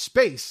Kubernetes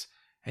space.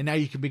 And now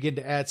you can begin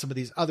to add some of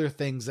these other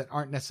things that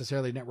aren't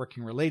necessarily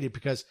networking related,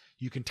 because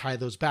you can tie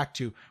those back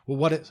to, well,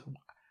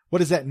 what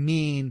does that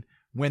mean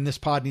when this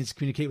pod needs to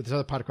communicate with this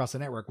other pod across the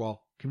network?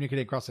 Well,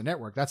 communicating across the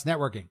network, that's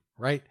networking,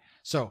 right?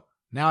 So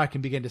now I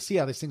can begin to see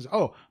how these things,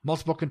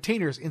 multiple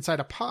containers inside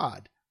a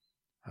pod.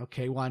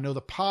 Okay, well, I know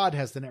the pod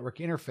has the network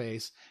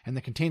interface and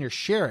the containers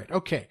share it.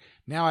 Okay,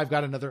 now I've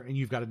got another, and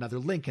you've got another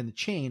link in the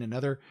chain,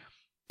 another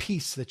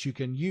piece that you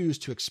can use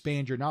to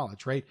expand your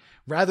knowledge, right?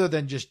 Rather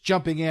than just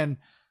jumping in,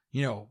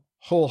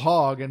 whole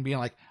hog and being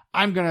like,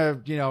 I'm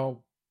going to,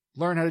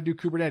 learn how to do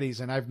Kubernetes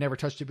and I've never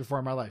touched it before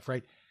in my life,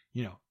 right?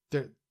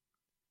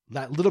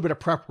 That little bit of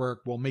prep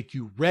work will make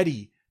you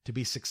ready to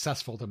be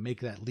successful to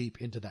make that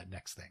leap into that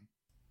next thing.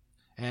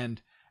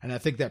 And I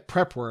think that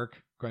prep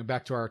work, going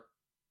back to our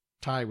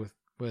tie with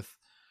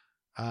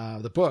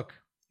the book,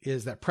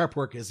 is that prep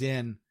work is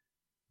in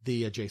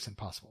the adjacent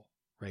possible,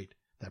 right?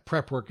 That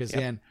prep work is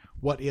in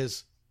what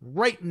is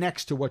right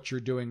next to what you're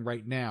doing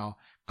right now,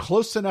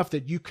 close enough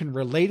that you can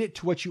relate it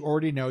to what you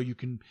already know. You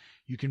can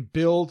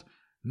build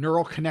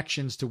neural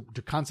connections to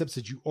concepts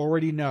that you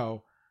already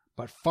know,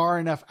 but far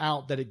enough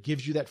out that it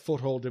gives you that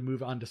foothold to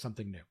move on to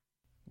something new.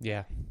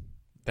 Yeah,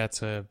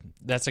 that's a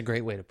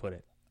great way to put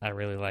it. I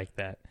really like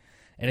that.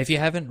 And if you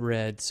haven't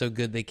read So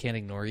Good They Can't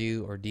Ignore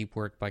You or Deep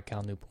Work by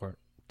Cal Newport,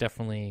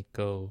 definitely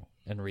go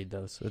and read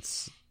those.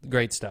 It's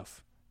great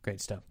stuff.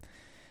 Great stuff.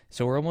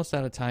 So we're almost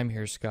out of time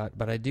here, Scott,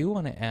 but I do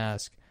want to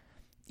ask,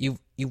 you've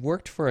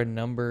worked for a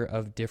number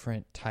of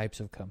different types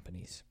of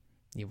companies.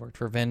 You worked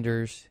for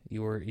vendors,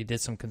 you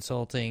did some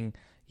consulting,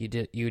 you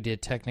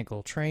did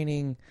technical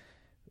training.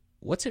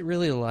 What's it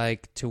really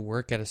like to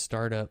work at a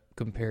startup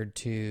compared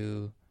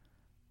to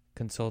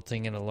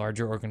consulting in a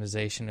larger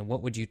organization, and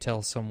what would you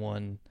tell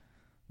someone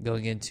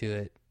going into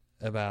it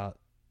about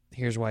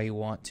here's why you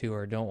want to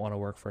or don't want to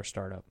work for a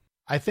startup?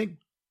 I think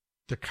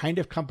the kind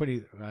of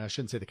company, I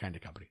shouldn't say the kind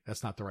of company,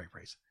 that's not the right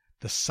phrase.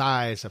 The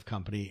size of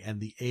company and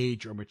the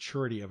age or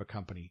maturity of a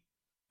company,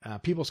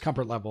 people's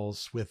comfort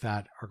levels with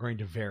that are going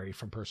to vary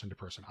from person to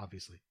person,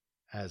 obviously,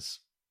 as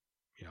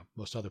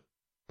most other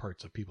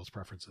parts of people's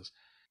preferences.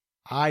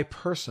 I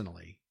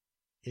personally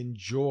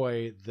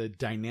enjoy the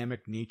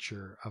dynamic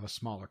nature of a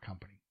smaller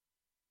company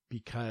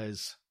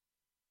because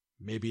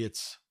maybe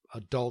it's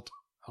adult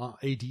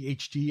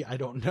ADHD. I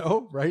don't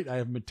know, right? I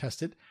haven't been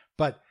tested,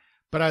 but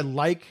I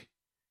like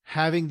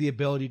having the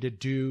ability to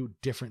do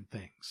different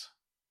things,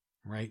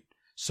 right?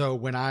 So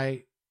when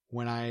I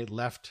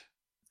left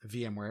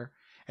VMware,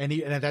 and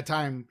at that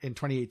time in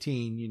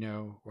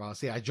 2018,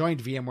 I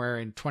joined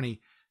VMware in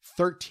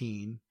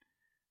 2013,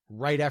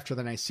 right after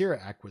the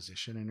Nicira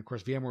acquisition. And of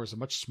course, VMware was a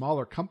much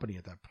smaller company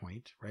at that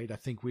point, right? I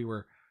think we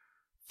were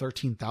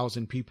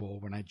 13,000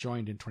 people when I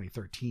joined in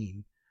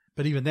 2013.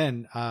 But even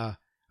then,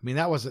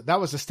 that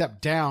was a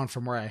step down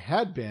from where I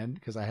had been,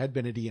 because I had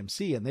been at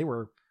EMC and they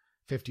were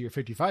 50 or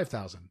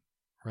 55,000,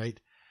 right?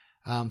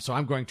 So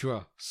I'm going to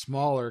a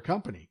smaller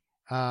company.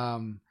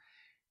 And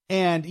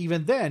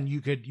even then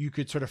you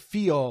could sort of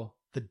feel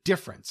the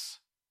difference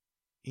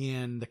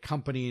in the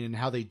company and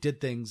how they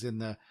did things, in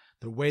the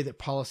way that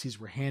policies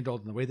were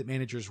handled and the way that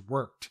managers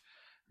worked,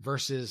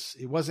 versus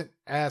it wasn't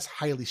as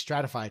highly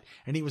stratified.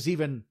 And it was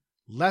even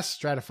less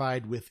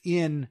stratified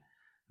within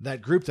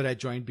that group that I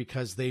joined,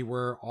 because they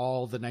were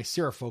all the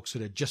Nicira folks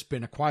that had just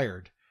been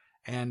acquired.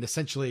 And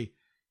essentially,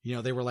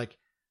 they were like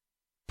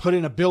put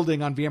in a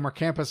building on VMware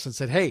campus and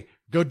said, hey,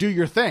 go do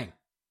your thing.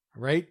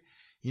 Right.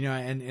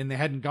 And they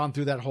hadn't gone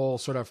through that whole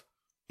sort of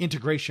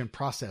integration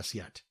process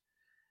yet.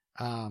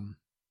 And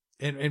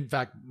in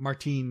fact,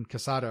 Martin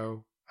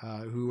Casado,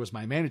 who was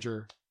my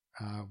manager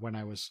when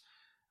I was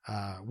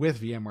with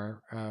VMware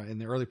in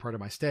the early part of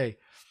my stay,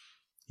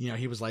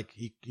 he was like,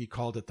 he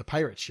called it the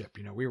pirate ship.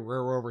 We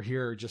were over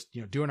here just,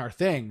 doing our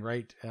thing,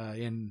 right,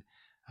 in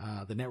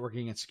the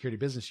networking and security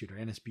business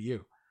unit,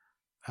 NSBU,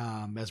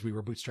 as we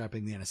were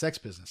bootstrapping the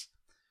NSX business.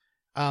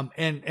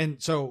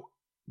 And so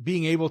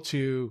being able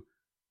to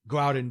go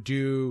out and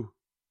do,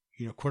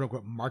 quote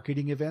unquote,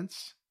 marketing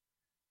events,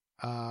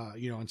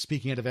 and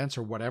speaking at events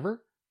or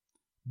whatever,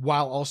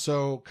 while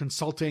also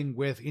consulting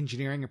with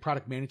engineering and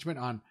product management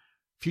on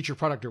future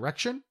product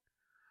direction,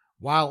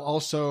 while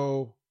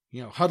also,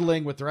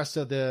 huddling with the rest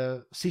of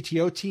the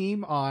CTO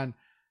team on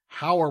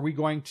how are we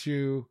going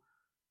to,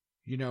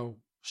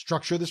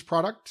 structure this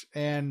product,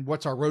 and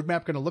what's our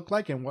roadmap going to look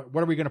like, and what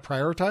are we going to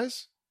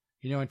prioritize,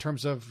 in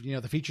terms of,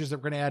 the features that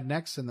we're going to add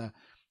next, and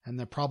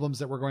the problems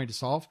that we're going to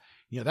solve.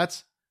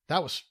 That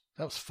was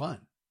fun,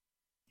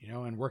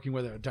 and working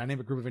with a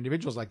dynamic group of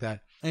individuals like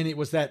that. And it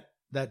was that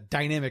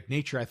dynamic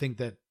nature, I think,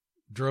 that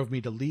drove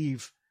me to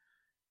leave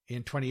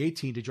in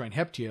 2018 to join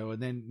Heptio.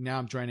 And then now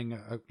I'm joining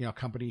a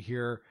company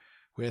here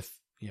with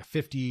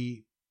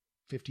 50,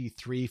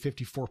 53,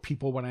 54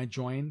 people when I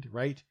joined,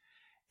 right?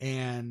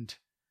 And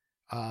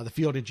the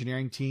field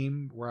engineering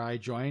team where I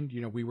joined,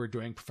 we were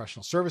doing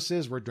professional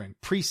services, we're doing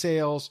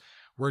pre-sales,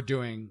 we're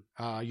doing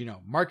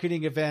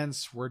marketing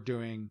events, we're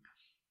doing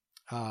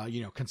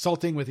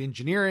consulting with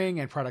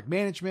engineering and product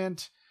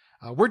management.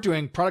 We're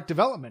doing product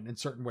development in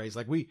certain ways.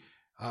 Like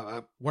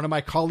one of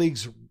my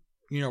colleagues,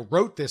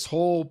 wrote this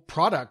whole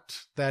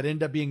product that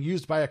ended up being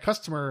used by a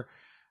customer,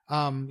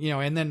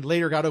 and then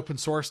later got open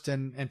sourced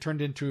and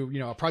turned into,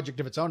 a project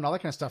of its own and all that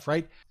kind of stuff,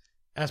 right?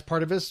 As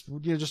part of his,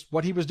 just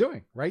what he was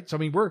doing, right? So,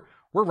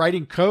 we're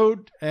writing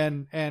code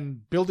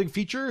and building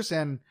features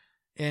and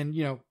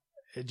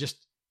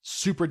just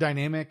super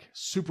dynamic,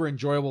 super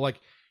enjoyable. Like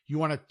you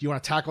want to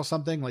tackle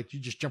something, like you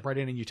just jump right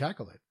in and you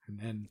tackle it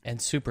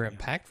and super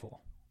impactful.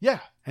 Yeah.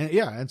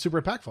 And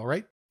super impactful.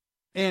 Right.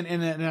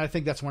 And I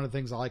think that's one of the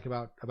things I like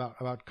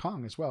about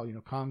Kong as well.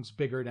 Kong's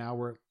bigger now.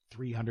 We're at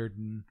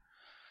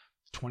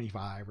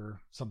 325 or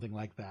something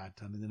like that.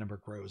 I mean, the number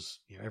grows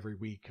every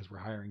week because we're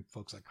hiring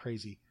folks like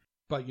crazy.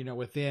 But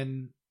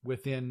within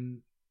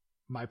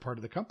my part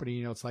of the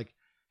company, it's like,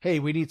 hey,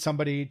 we need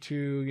somebody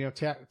to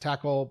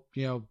tackle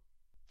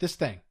this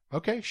thing.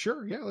 Okay,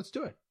 sure, yeah, let's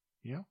do it.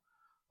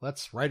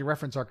 Let's write a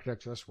reference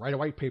architecture. Let's write a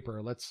white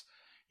paper. Let's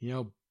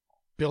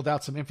build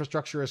out some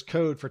infrastructure as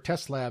code for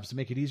test labs to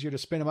make it easier to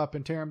spin them up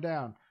and tear them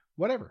down.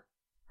 Whatever,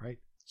 right?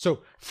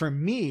 So for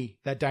me,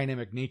 that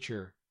dynamic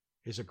nature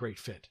is a great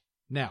fit.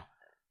 Now,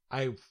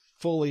 I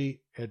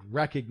fully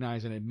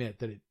recognize and admit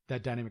that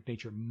that dynamic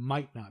nature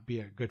might not be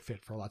a good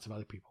fit for lots of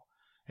other people.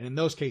 And in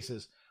those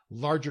cases,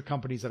 larger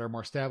companies that are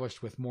more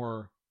established with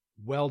more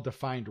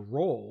well-defined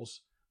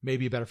roles may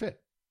be a better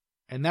fit.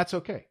 And that's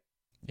okay.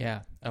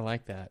 Yeah, I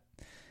like that.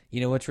 You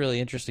know, what's really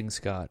interesting,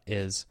 Scott,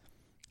 is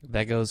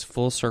that goes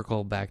full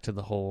circle back to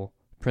the whole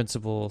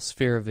principle,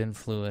 sphere of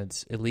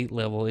influence, elite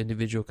level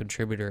individual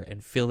contributor,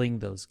 and filling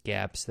those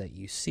gaps that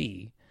you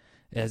see.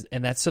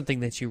 And that's something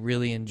that you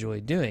really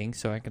enjoy doing,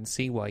 so I can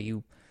see why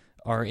you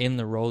are in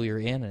the role you're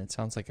in, and it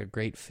sounds like a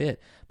great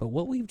fit. But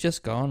what we've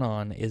just gone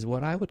on is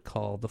what I would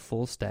call the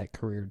full stack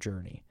career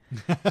journey.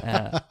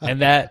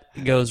 And that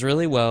goes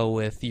really well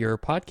with your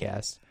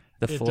podcast,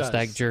 The Full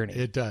Stack Journey.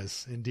 It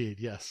does, indeed,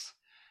 yes.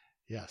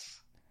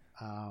 Yes.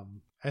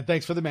 And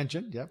thanks for the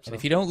mention. Yep. And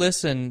if you don't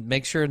listen,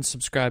 make sure and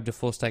subscribe to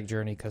Full Stack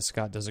Journey because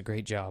Scott does a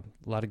great job.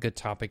 A lot of good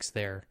topics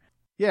there.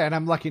 Yeah, and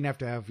I'm lucky enough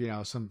to have,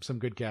 some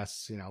good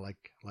guests,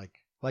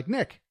 like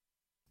Nick.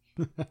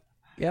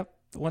 Yep,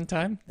 one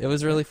time. It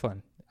was really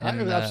fun.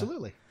 And,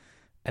 absolutely.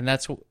 And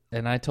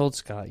I told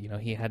Scott,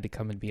 he had to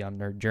come and be on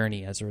Nerd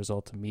Journey as a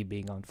result of me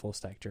being on Full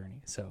Stack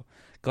Journey. So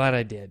glad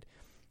I did.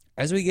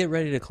 As we get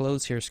ready to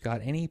close here,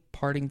 Scott, any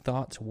parting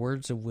thoughts,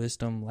 words of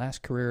wisdom,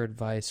 last career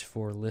advice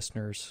for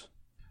listeners?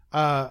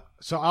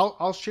 So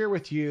I'll share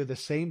with you the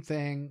same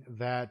thing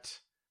that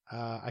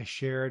I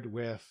shared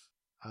with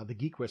the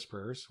Geek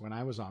Whisperers when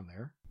I was on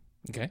there.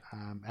 Okay.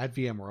 At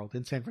VMworld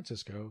in San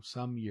Francisco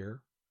some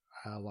year,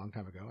 a long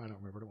time ago. I don't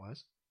remember what it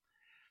was.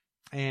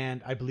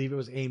 And I believe it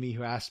was Amy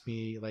who asked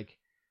me,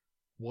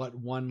 what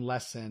one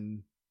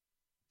lesson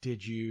do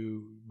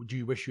you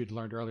wish you had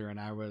learned earlier? And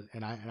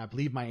I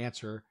believe my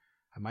answer,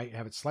 I might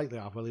have it slightly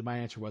off, but I believe my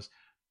answer was,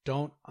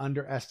 don't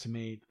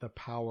underestimate the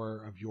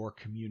power of your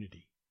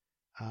community.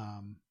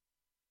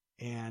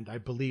 And I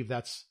believe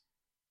that's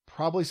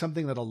probably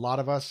something that a lot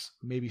of us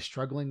may be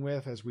struggling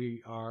with as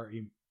we are,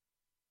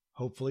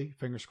 hopefully,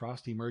 fingers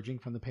crossed, emerging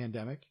from the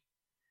pandemic.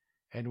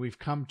 And we've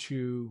come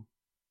to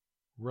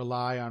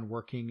rely on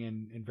working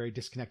in very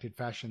disconnected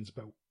fashions,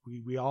 but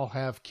we all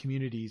have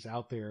communities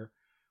out there,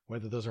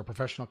 whether those are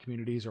professional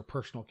communities or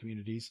personal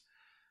communities,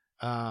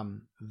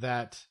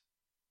 that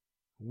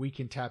we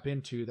can tap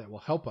into that will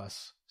help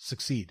us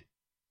succeed.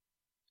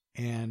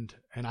 And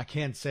I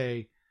can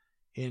say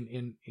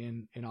in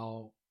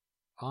all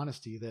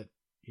honesty that,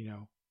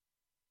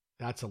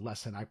 that's a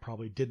lesson I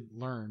probably didn't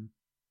learn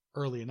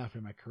early enough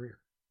in my career.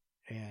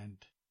 And,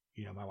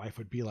 my wife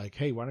would be like,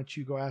 hey, why don't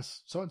you go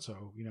ask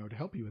so-and-so, to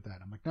help you with that?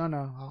 I'm like,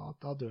 no,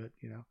 I'll do it.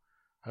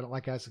 I don't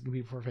like asking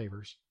people for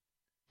favors,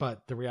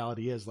 but the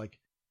reality is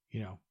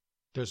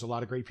there's a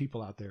lot of great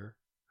people out there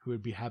who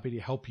would be happy to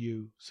help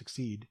you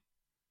succeed.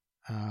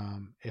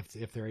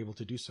 If they're able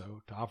to do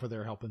so, to offer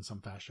their help in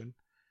some fashion.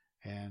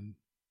 And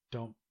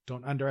don't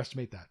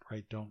underestimate that,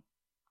 right? Don't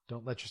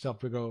let yourself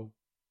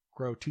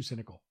grow too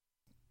cynical.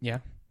 Yeah.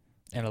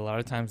 And a lot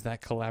of times that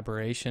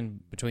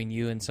collaboration between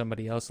you and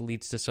somebody else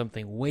leads to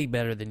something way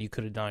better than you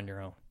could have done on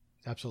your own.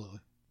 Absolutely.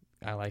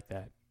 I like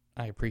that.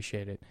 I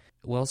appreciate it.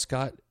 Well,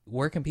 Scott,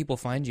 where can people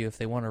find you if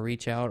they want to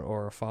reach out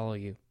or follow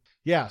you?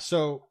 Yeah.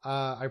 So,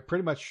 I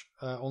pretty much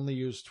only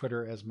use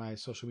Twitter as my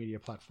social media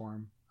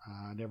platform.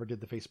 Never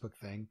did the Facebook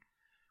thing,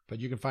 but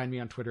you can find me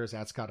on Twitter as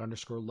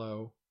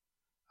 @Scott_Lowe.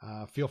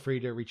 Feel free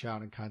to reach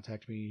out and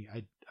contact me.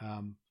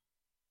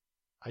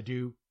 I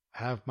do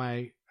have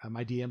my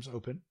DMs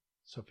open,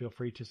 so feel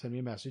free to send me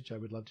a message. I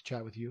would love to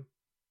chat with you.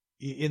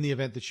 In the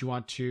event that you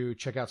want to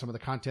check out some of the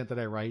content that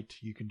I write,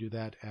 you can do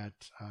that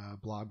at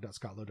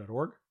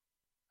blog.scottlowe.org.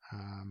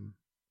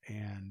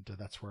 And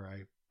that's where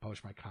I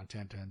publish my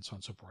content and so on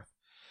and so forth.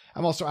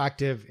 I'm also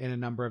active in a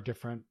number of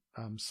different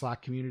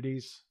Slack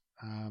communities.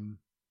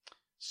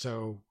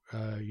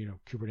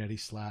 Kubernetes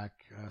Slack,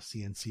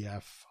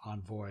 CNCF,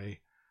 Envoy,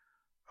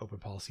 Open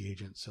Policy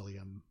Agent,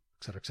 Cilium,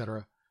 et cetera, et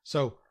cetera.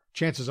 So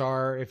chances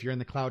are, if you're in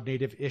the cloud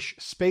native-ish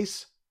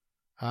space,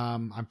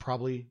 I'm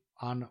probably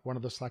on one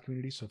of those Slack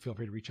communities. So feel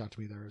free to reach out to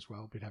me there as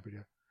well. I'd be happy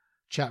to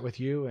chat with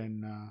you.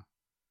 And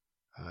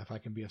if I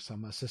can be of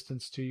some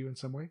assistance to you in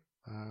some way,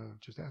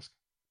 just ask.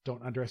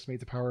 Don't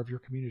underestimate the power of your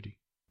community.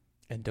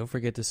 And don't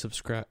forget to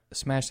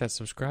smash that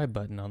subscribe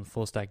button on the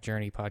Full Stack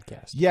Journey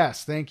podcast.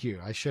 Yes, thank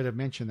you. I should have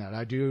mentioned that.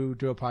 I do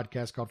a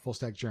podcast called Full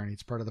Stack Journey.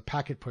 It's part of the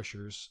Packet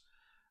Pushers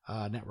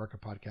network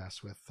of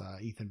podcasts with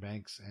Ethan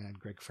Banks and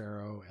Greg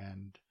Farrow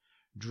and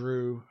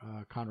Drew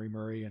Connery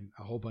Murray and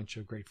a whole bunch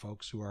of great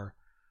folks who are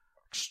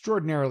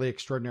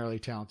extraordinarily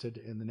talented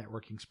in the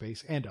networking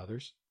space and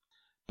others.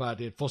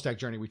 But at Full Stack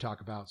Journey, we talk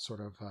about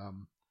sort of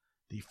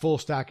the full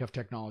stack of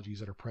technologies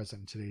that are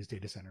present in today's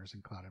data centers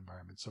and cloud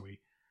environments. So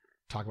we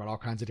talk about all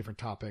kinds of different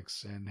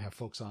topics and have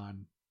folks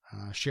on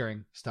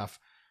sharing stuff.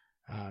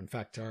 In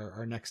fact,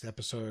 our next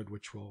episode,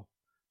 which we'll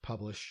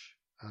publish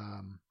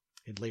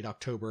in late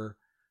October,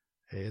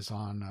 is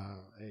on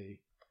a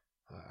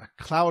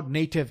cloud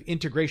native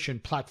integration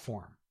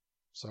platform.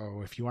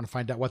 So if you want to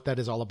find out what that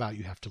is all about,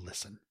 you have to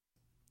listen.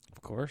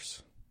 Of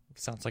course.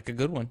 Sounds like a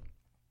good one.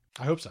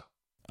 I hope so.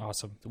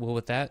 Awesome. Well,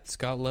 with that,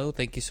 Scott Lowe,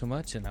 thank you so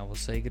much, and I will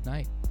say good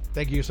night.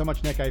 Thank you so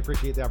much, Nick. I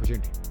appreciate the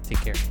opportunity. Take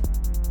care.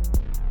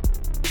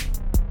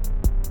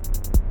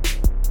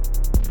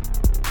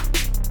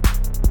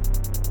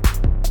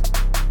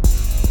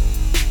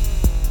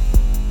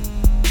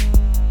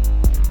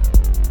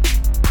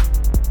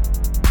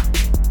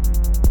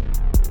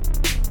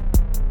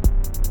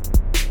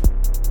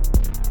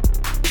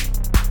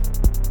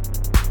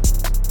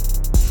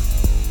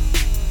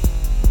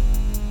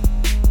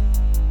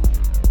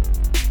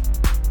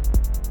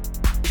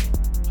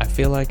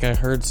 feel like I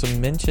heard some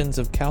mentions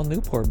of Cal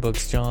Newport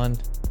books, John.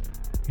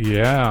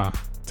 Yeah,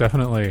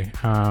 definitely.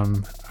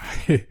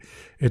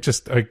 It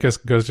just, I guess,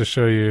 goes to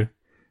show you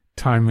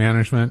time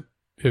management.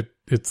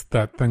 It's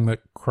that thing that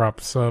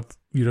crops up,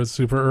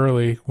 super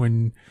early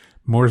when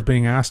more's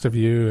being asked of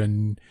you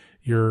and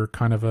you're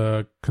kind of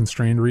a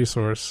constrained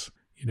resource,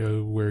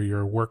 where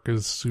your work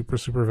is super,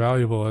 super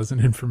valuable as an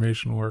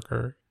information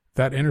worker.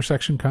 That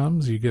intersection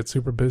comes, you get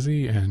super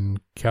busy, and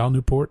Cal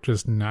Newport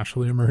just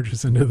naturally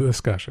emerges into the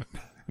discussion.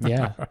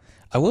 Yeah.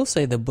 I will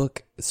say the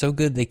book, So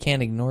Good They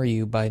Can't Ignore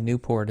You by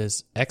Newport,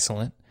 is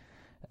excellent,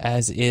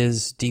 as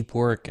is Deep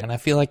Work. And I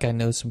feel like I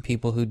know some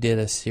people who did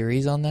a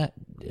series on that.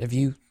 Have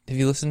you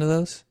listened to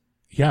those?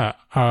 Yeah,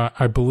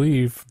 I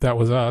believe that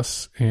was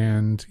us,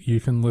 and you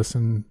can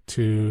listen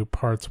to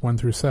parts 1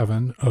 through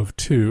 7 of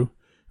 2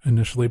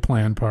 initially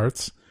planned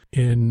parts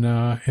in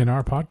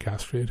our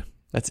podcast feed.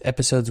 That's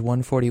episodes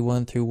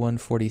 141 through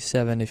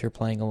 147 if you're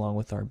playing along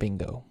with our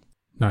bingo.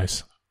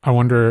 Nice. I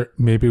wonder,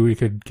 maybe we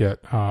could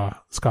get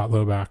Scott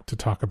Lowe back to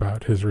talk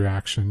about his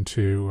reaction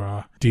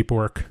to Deep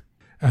Work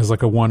as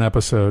like a 1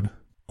 episode,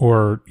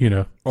 or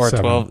 7.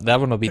 12. That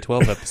one will be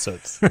 12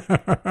 episodes.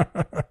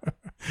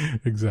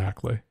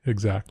 Exactly.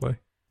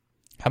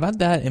 How about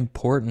that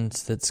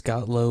importance that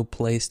Scott Lowe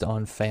placed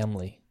on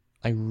family?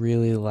 I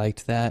really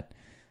liked that,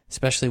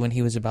 especially when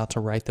he was about to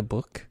write the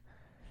book.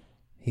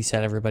 He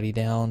sat everybody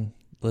down.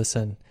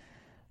 Listen,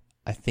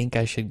 I think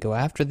I should go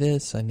after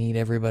this. I need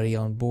everybody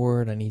on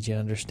board. I need you to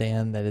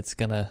understand that it's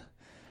going to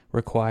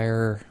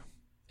require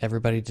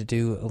everybody to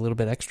do a little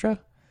bit extra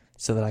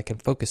so that I can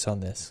focus on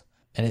this.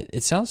 And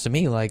it sounds to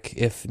me like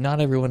if not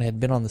everyone had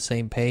been on the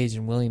same page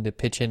and willing to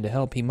pitch in to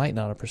help, he might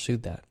not have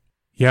pursued that.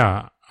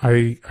 Yeah,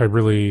 I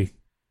really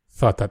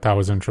thought that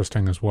was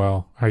interesting as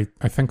well. I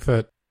think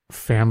that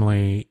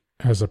family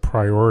as a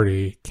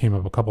priority came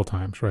up a couple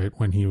times, right?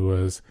 When he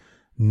was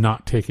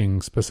not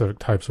taking specific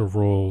types of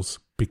roles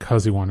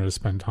because he wanted to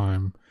spend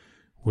time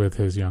with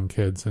his young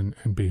kids and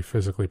be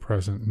physically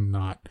present and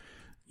not,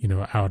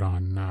 out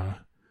on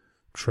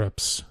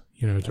trips,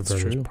 to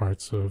various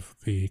parts of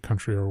the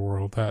country or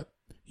world. That,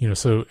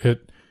 so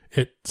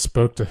it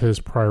spoke to his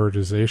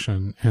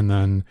prioritization. And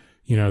then,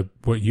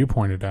 what you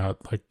pointed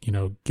out, like,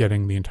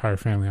 getting the entire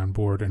family on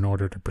board in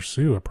order to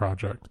pursue a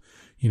project,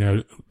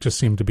 just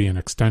seemed to be an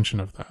extension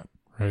of that,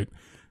 right?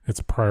 It's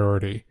a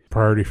priority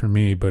for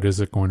me, but is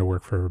it going to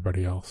work for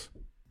everybody else?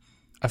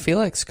 I feel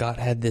like Scott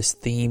had this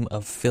theme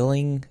of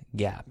filling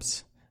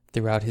gaps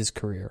throughout his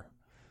career.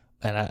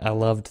 And I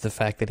loved the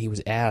fact that he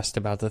was asked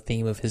about the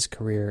theme of his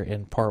career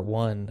in part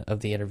 1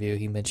 of the interview.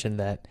 He mentioned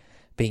that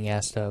being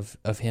asked of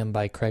him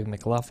by Craig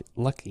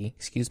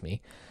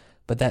McLucky,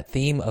 but that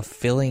theme of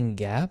filling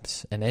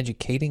gaps and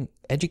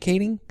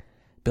educating,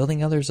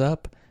 building others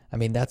up, I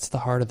mean, that's the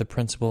heart of the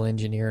principal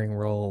engineering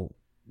role,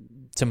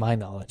 to my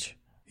knowledge.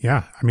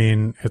 Yeah, I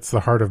mean, it's the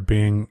heart of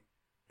being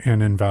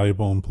an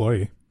invaluable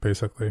employee,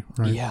 basically,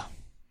 right? Yeah.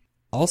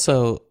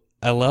 Also,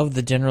 I love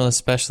the generalist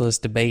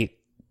specialist debate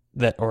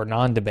or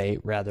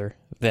non-debate rather,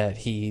 that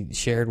he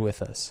shared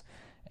with us.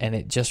 And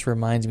it just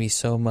reminds me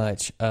so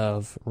much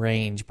of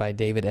Range by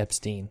David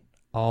Epstein.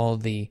 All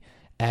the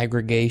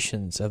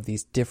aggregations of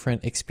these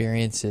different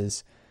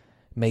experiences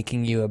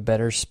making you a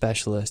better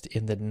specialist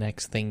in the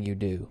next thing you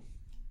do.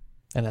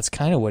 And that's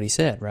kind of what he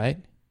said, right?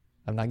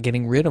 I'm not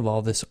getting rid of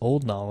all this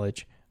old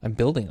knowledge. I'm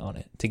building on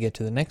it to get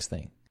to the next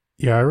thing.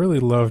 Yeah, I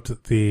really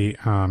loved the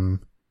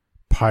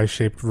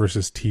pie-shaped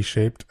versus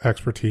T-shaped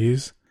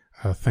expertise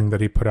thing that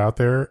he put out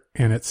there.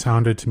 And it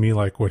sounded to me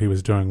like what he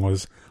was doing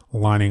was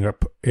lining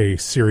up a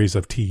series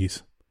of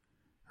T's,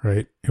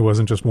 right? It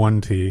wasn't just one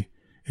T.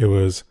 It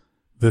was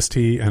this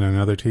T and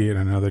another T and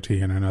another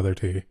T and another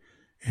T.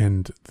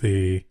 And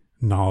the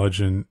knowledge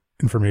and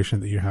information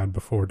that you had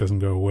before doesn't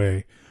go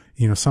away.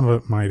 Some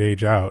of it might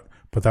age out,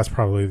 but that's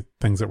probably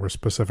things that were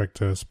specific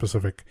to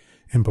specific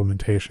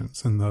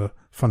implementations, and the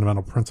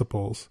fundamental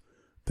principles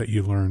that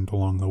you learned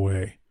along the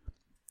way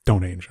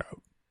don't age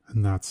out.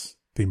 And that's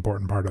the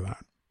important part of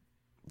that.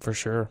 For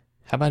sure.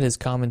 How about his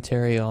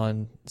commentary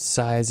on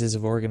sizes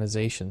of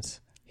organizations?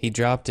 He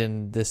dropped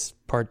in this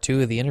part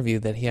 2 of the interview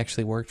that he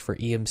actually worked for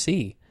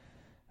EMC,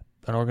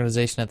 an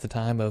organization at the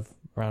time of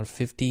around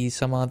 50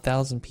 some odd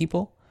thousand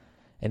people.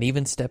 And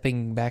even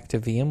stepping back to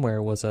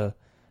VMware was a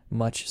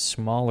much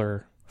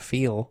smaller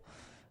feel,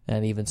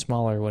 and even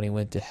smaller when he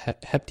went to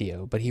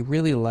Heptio. But he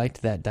really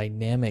liked that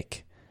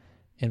dynamic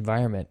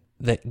environment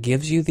that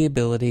gives you the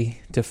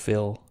ability to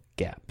fill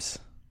gaps,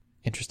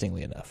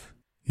 interestingly enough.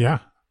 Yeah,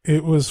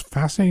 it was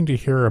fascinating to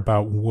hear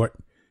about what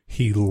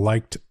he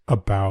liked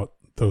about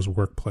those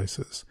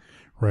workplaces,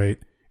 right?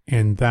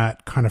 And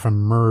that kind of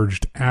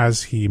emerged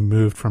as he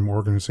moved from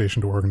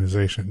organization to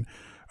organization.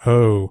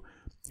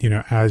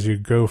 As you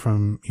go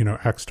from,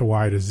 X to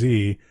Y to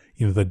Z,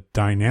 the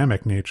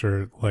dynamic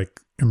nature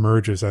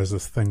emerges as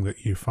this thing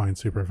that you find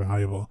super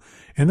valuable.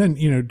 And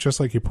then, just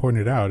like you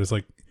pointed out, is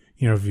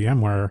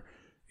VMware,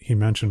 he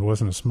mentioned,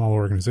 wasn't a small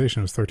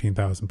organization. It was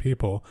 13,000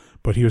 people,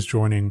 but he was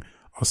joining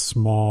a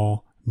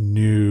small,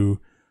 new,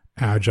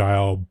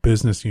 agile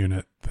business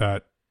unit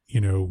that,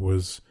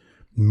 was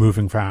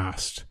moving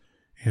fast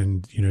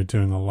and,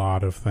 doing a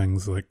lot of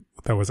things like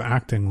that was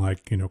acting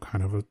like,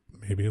 kind of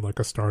maybe like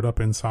a startup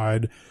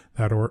inside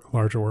that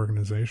larger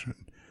organization.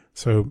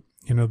 So,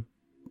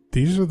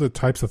 these are the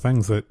types of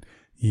things that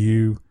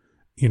you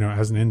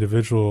as an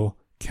individual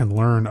can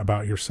learn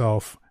about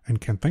yourself and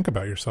can think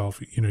about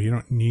yourself. You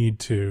don't need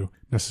to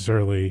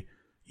necessarily,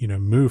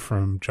 move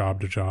from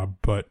job to job,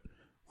 but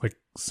like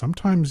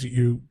sometimes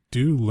you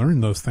do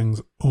learn those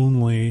things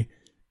only,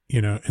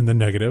 in the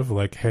negative,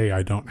 like, hey,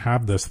 I don't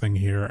have this thing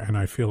here and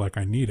I feel like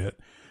I need it.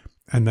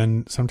 And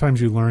then sometimes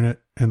you learn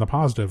it in the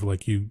positive,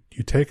 like you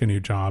take a new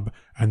job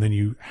and then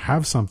you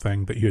have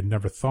something that you had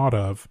never thought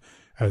of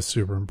as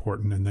super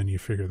important. And then you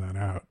figure that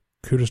out.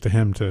 Kudos to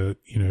him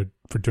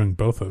for doing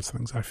both those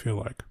things, I feel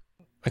like.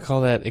 I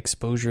call that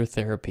exposure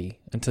therapy.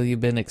 Until you've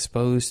been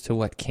exposed to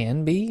what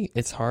can be,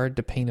 it's hard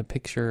to paint a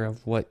picture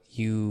of what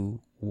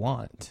you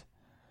want.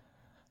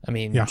 I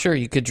mean, Sure,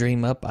 you could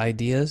dream up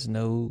ideas,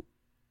 no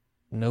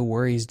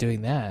worries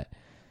doing that.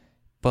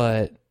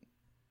 But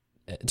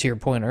to your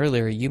point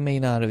earlier, you may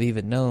not have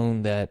even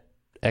known that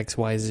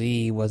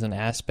XYZ was an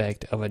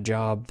aspect of a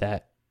job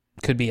that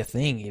could be a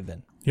thing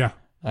even. Yeah.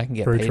 I can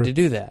get very paid true. to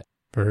do that.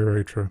 Very,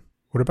 very true.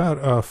 What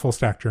about Full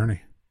Stack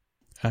Journey?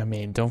 I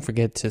mean, don't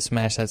forget to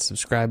smash that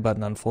subscribe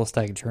button on Full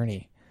Stack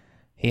Journey.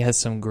 He has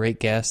some great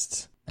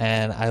guests,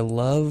 and I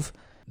love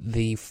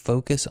the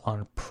focus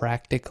on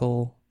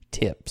practical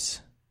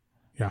tips.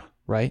 Yeah.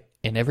 Right?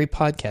 In every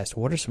podcast,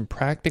 what are some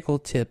practical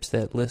tips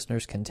that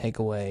listeners can take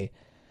away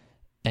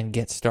and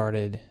get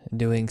started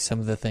doing some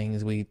of the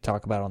things we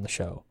talk about on the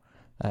show?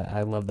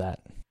 I love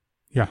that.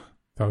 Yeah,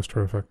 that was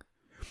terrific.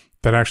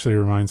 That actually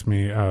reminds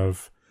me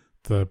of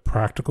the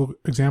practical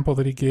example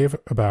that he gave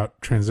about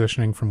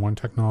transitioning from one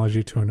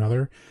technology to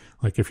another.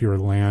 Like if you're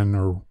a LAN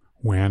or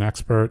WAN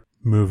expert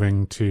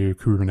moving to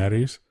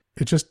Kubernetes,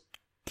 it just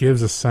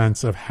gives a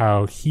sense of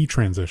how he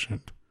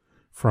transitioned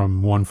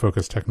from one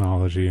focused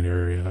technology and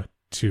area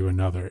to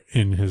another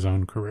in his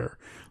own career.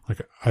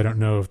 Like, I don't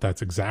know if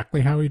that's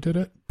exactly how he did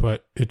it,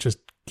 but it just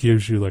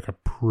gives you like a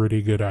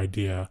pretty good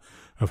idea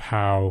of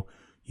how,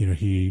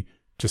 he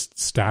just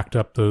stacked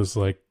up those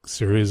like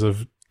series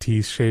of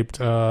T-shaped,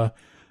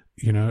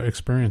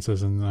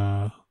 experiences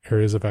and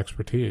areas of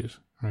expertise,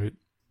 right?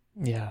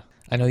 Yeah.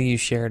 I know you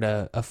shared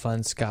a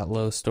fun Scott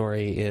Lowe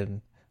story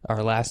in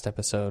our last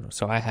episode,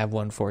 so I have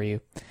one for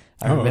you.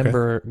 I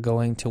remember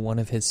going to one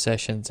of his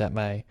sessions at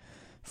my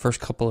first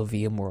couple of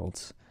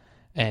VMworlds,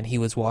 and he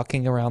was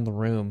walking around the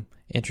room,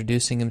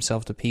 introducing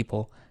himself to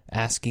people,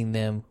 asking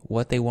them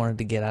what they wanted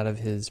to get out of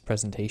his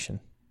presentation.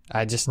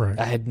 I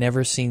had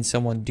never seen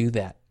someone do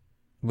that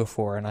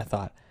before, and I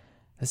thought,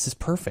 this is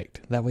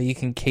perfect. That way you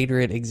can cater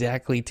it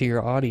exactly to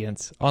your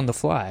audience on the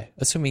fly,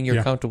 assuming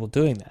you're comfortable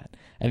doing that.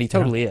 And he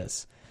totally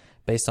is,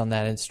 based on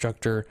that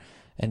instructor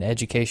and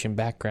education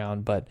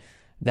background. But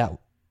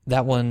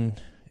that one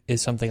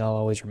is something I'll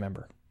always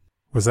remember.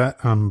 Was that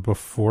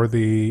before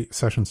the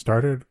session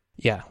started?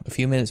 Yeah, a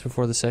few minutes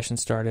before the session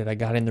started. I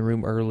got in the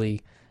room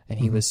early, and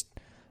he was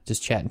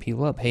just chatting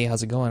people up. Hey,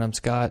 how's it going? I'm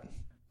Scott.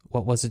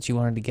 What was it you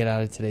wanted to get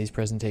out of today's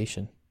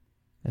presentation?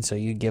 And so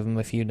you give him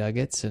a few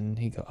nuggets, and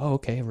he'd go, oh,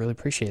 okay, I really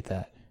appreciate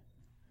that.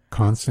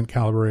 Constant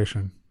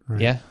calibration, right?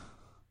 Yeah.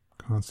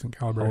 Constant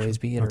calibration. Always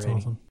be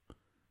iterating.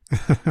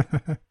 That's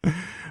awesome.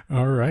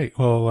 All right.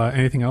 Well,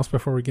 anything else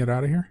before we get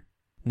out of here?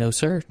 No,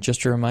 sir.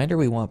 Just a reminder,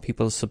 we want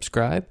people to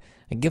subscribe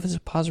and give us a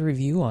positive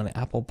review on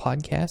Apple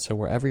Podcasts or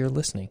wherever you're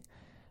listening.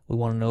 We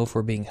want to know if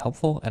we're being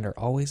helpful and are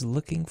always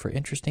looking for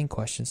interesting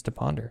questions to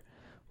ponder.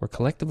 We're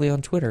collectively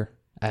on Twitter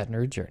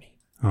 @NerdJourney.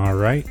 All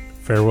right.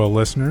 Farewell,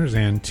 listeners,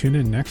 and tune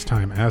in next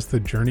time as the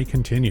journey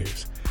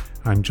continues.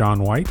 I'm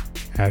John White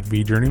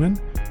 @VJourneyman,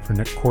 for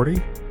Nick Cordy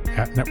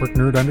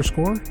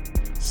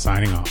 @NetworkNerd_,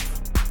 signing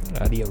off.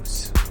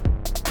 Adios.